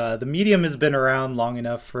 but the medium has been around long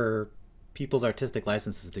enough for people's artistic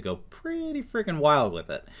licenses to go pretty freaking wild with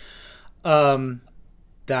it.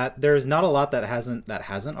 That there's not a lot that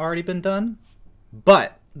hasn't already been done,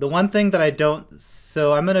 but the one thing that I don't,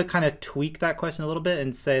 so I'm going to kind of tweak that question a little bit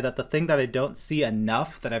and say that the thing that I don't see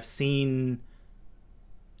enough that I've seen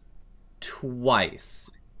twice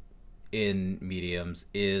in mediums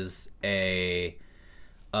is a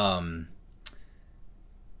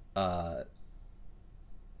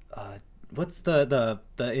what's the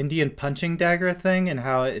Indian punching dagger thing and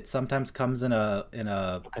how it sometimes comes in a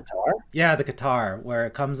Qatar? Yeah, the Qatar, where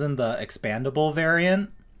it comes in the expandable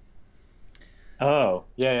variant. Oh,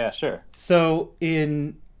 yeah, sure. So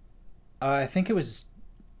in, I think it was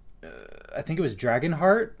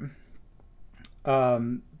Dragonheart.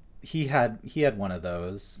 He had one of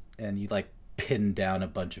those, and you like pinned down a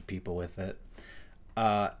bunch of people with it.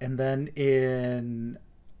 And then in,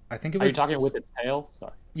 I think it was. Are you talking with its tail?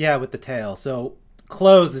 Sorry. Yeah, with the tail. So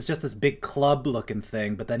closed is just this big club-looking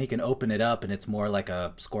thing, but then he can open it up, and it's more like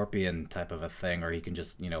a scorpion type of a thing, or he can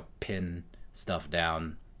just pin stuff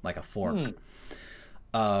down like a fork.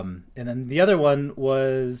 And then the other one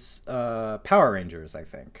was Power Rangers, I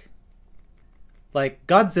think. Like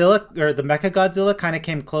Godzilla, or the Mecha Godzilla kind of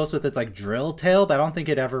came close with its like drill tail, but I don't think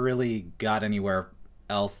it ever really got anywhere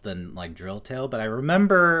else than like drill tail. But I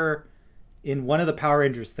remember in one of the Power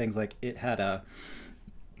Rangers things, like it had a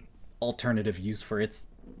alternative use for its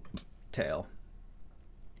tail.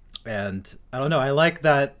 And I don't know, I like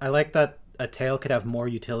that a tail could have more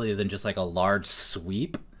utility than just like a large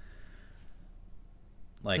sweep.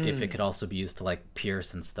 Like, if it could also be used to, like,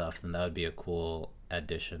 pierce and stuff, then that would be a cool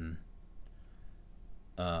addition.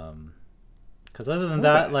 Because other than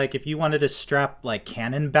that, like, if you wanted to strap, like,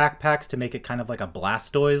 cannon backpacks to make it kind of like a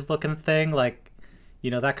Blastoise-looking thing, like,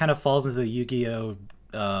 that kind of falls into the Yu-Gi-Oh!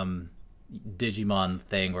 Digimon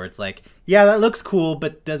thing, where it's like, yeah, that looks cool,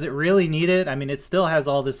 but does it really need it? I mean, it still has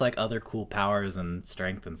all this, like, other cool powers and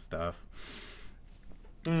strength and stuff.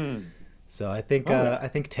 So I think I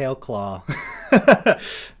think Tail Claw.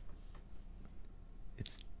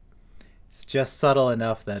 it's just subtle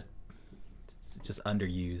enough that it's just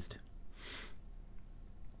underused.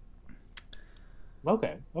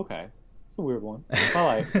 Okay. It's a weird one. I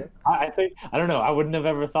like it. I think, I don't know, I wouldn't have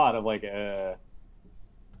ever thought of like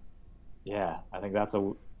yeah, I think that's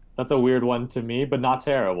a weird one to me, but not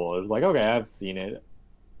terrible. It was like, okay, I've seen it.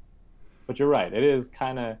 But you're right, it is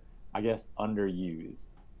kind of, I guess, underused.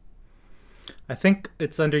 I think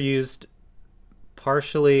it's underused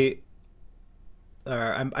partially,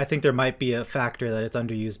 or I think there might be a factor that it's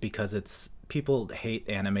underused because people hate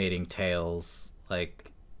animating tails,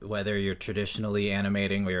 like whether you're traditionally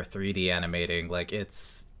animating or you're 3D animating, like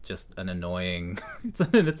it's just an annoying, it's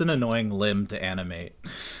an annoying limb to animate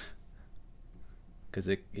because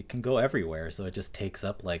it can go everywhere, so it just takes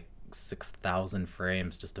up like 6,000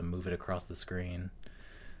 frames just to move it across the screen.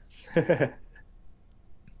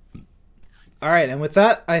 All right, and with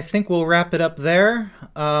that, I think we'll wrap it up there.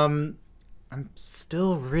 I'm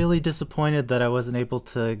still really disappointed that I wasn't able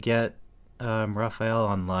to get Raphael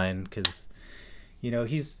online because, you know,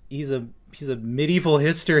 he's a medieval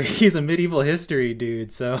history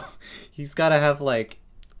dude. So he's got to have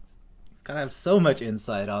so much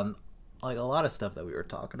insight on like a lot of stuff that we were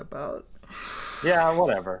talking about. Yeah,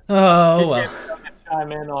 whatever. Oh well.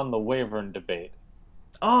 Chime in on the Wyvern debate.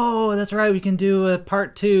 Oh, that's right. We can do a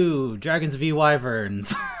part 2, Dragons v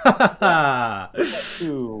Wyverns.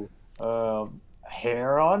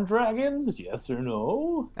 Hair on dragons? Yes or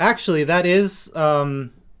no? Actually, that is a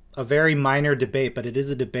very minor debate, but it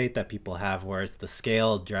is a debate that people have where it's the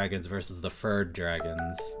scaled dragons versus the furred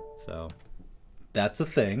dragons. So that's a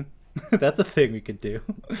thing. That's a thing we could do.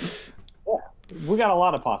 Yeah, we got a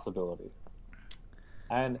lot of possibilities.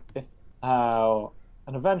 And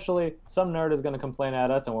and eventually, some nerd is going to complain at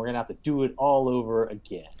us, and we're going to have to do it all over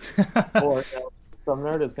again. Or some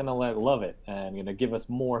nerd is going to love it and going to give us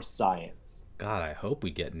more science. God, I hope we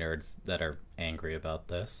get nerds that are angry about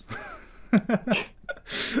this. I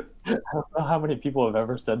don't know how many people have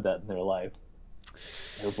ever said that in their life.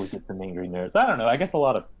 I hope we get some angry nerds. I don't know. I guess a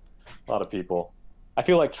lot of people. I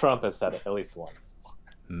feel like Trump has said it at least once.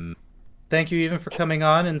 Thank you even for coming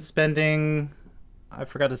on and spending. I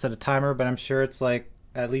forgot to set a timer, but I'm sure it's like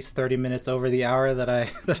at least 30 minutes over the hour that I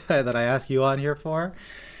asked you on here for.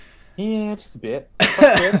 Yeah, just a bit.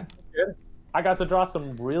 Good. I got to draw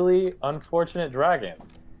some really unfortunate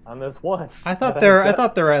dragons on this one. I thought there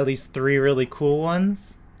were at least 3 really cool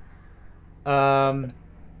ones. And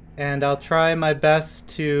I'll try my best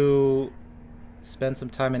to spend some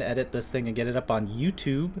time and edit this thing and get it up on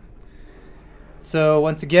YouTube. So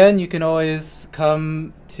once again, you can always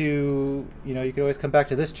come back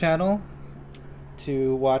to this channel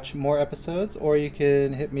to watch more episodes, or you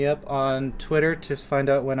can hit me up on Twitter to find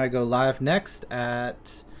out when I go live next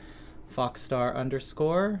at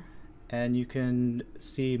Foxstar_, and you can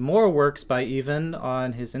see more works by Even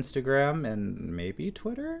on his Instagram and maybe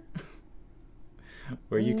Twitter,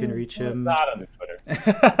 where you can reach him. Not on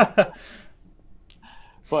Twitter.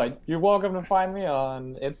 But you're welcome to find me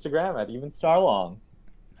on Instagram at EvenStarLong.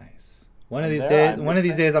 Nice. One of these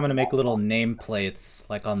days, I'm gonna make little nameplates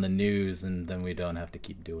like on the news, and then we don't have to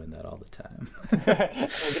keep doing that all the time. We'll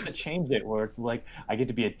get to change it where it's like I get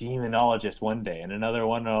to be a demonologist one day, and another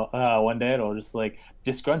one day it'll just like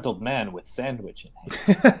disgruntled man with sandwich in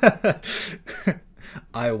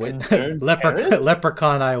hand.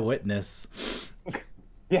 Leprechaun eyewitness.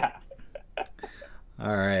 Yeah.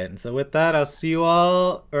 All right, and so with that, I'll see you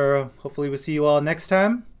all, or hopefully we'll see you all next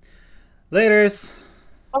time. Laters.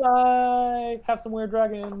 Bye. Have some weird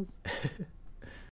dragons.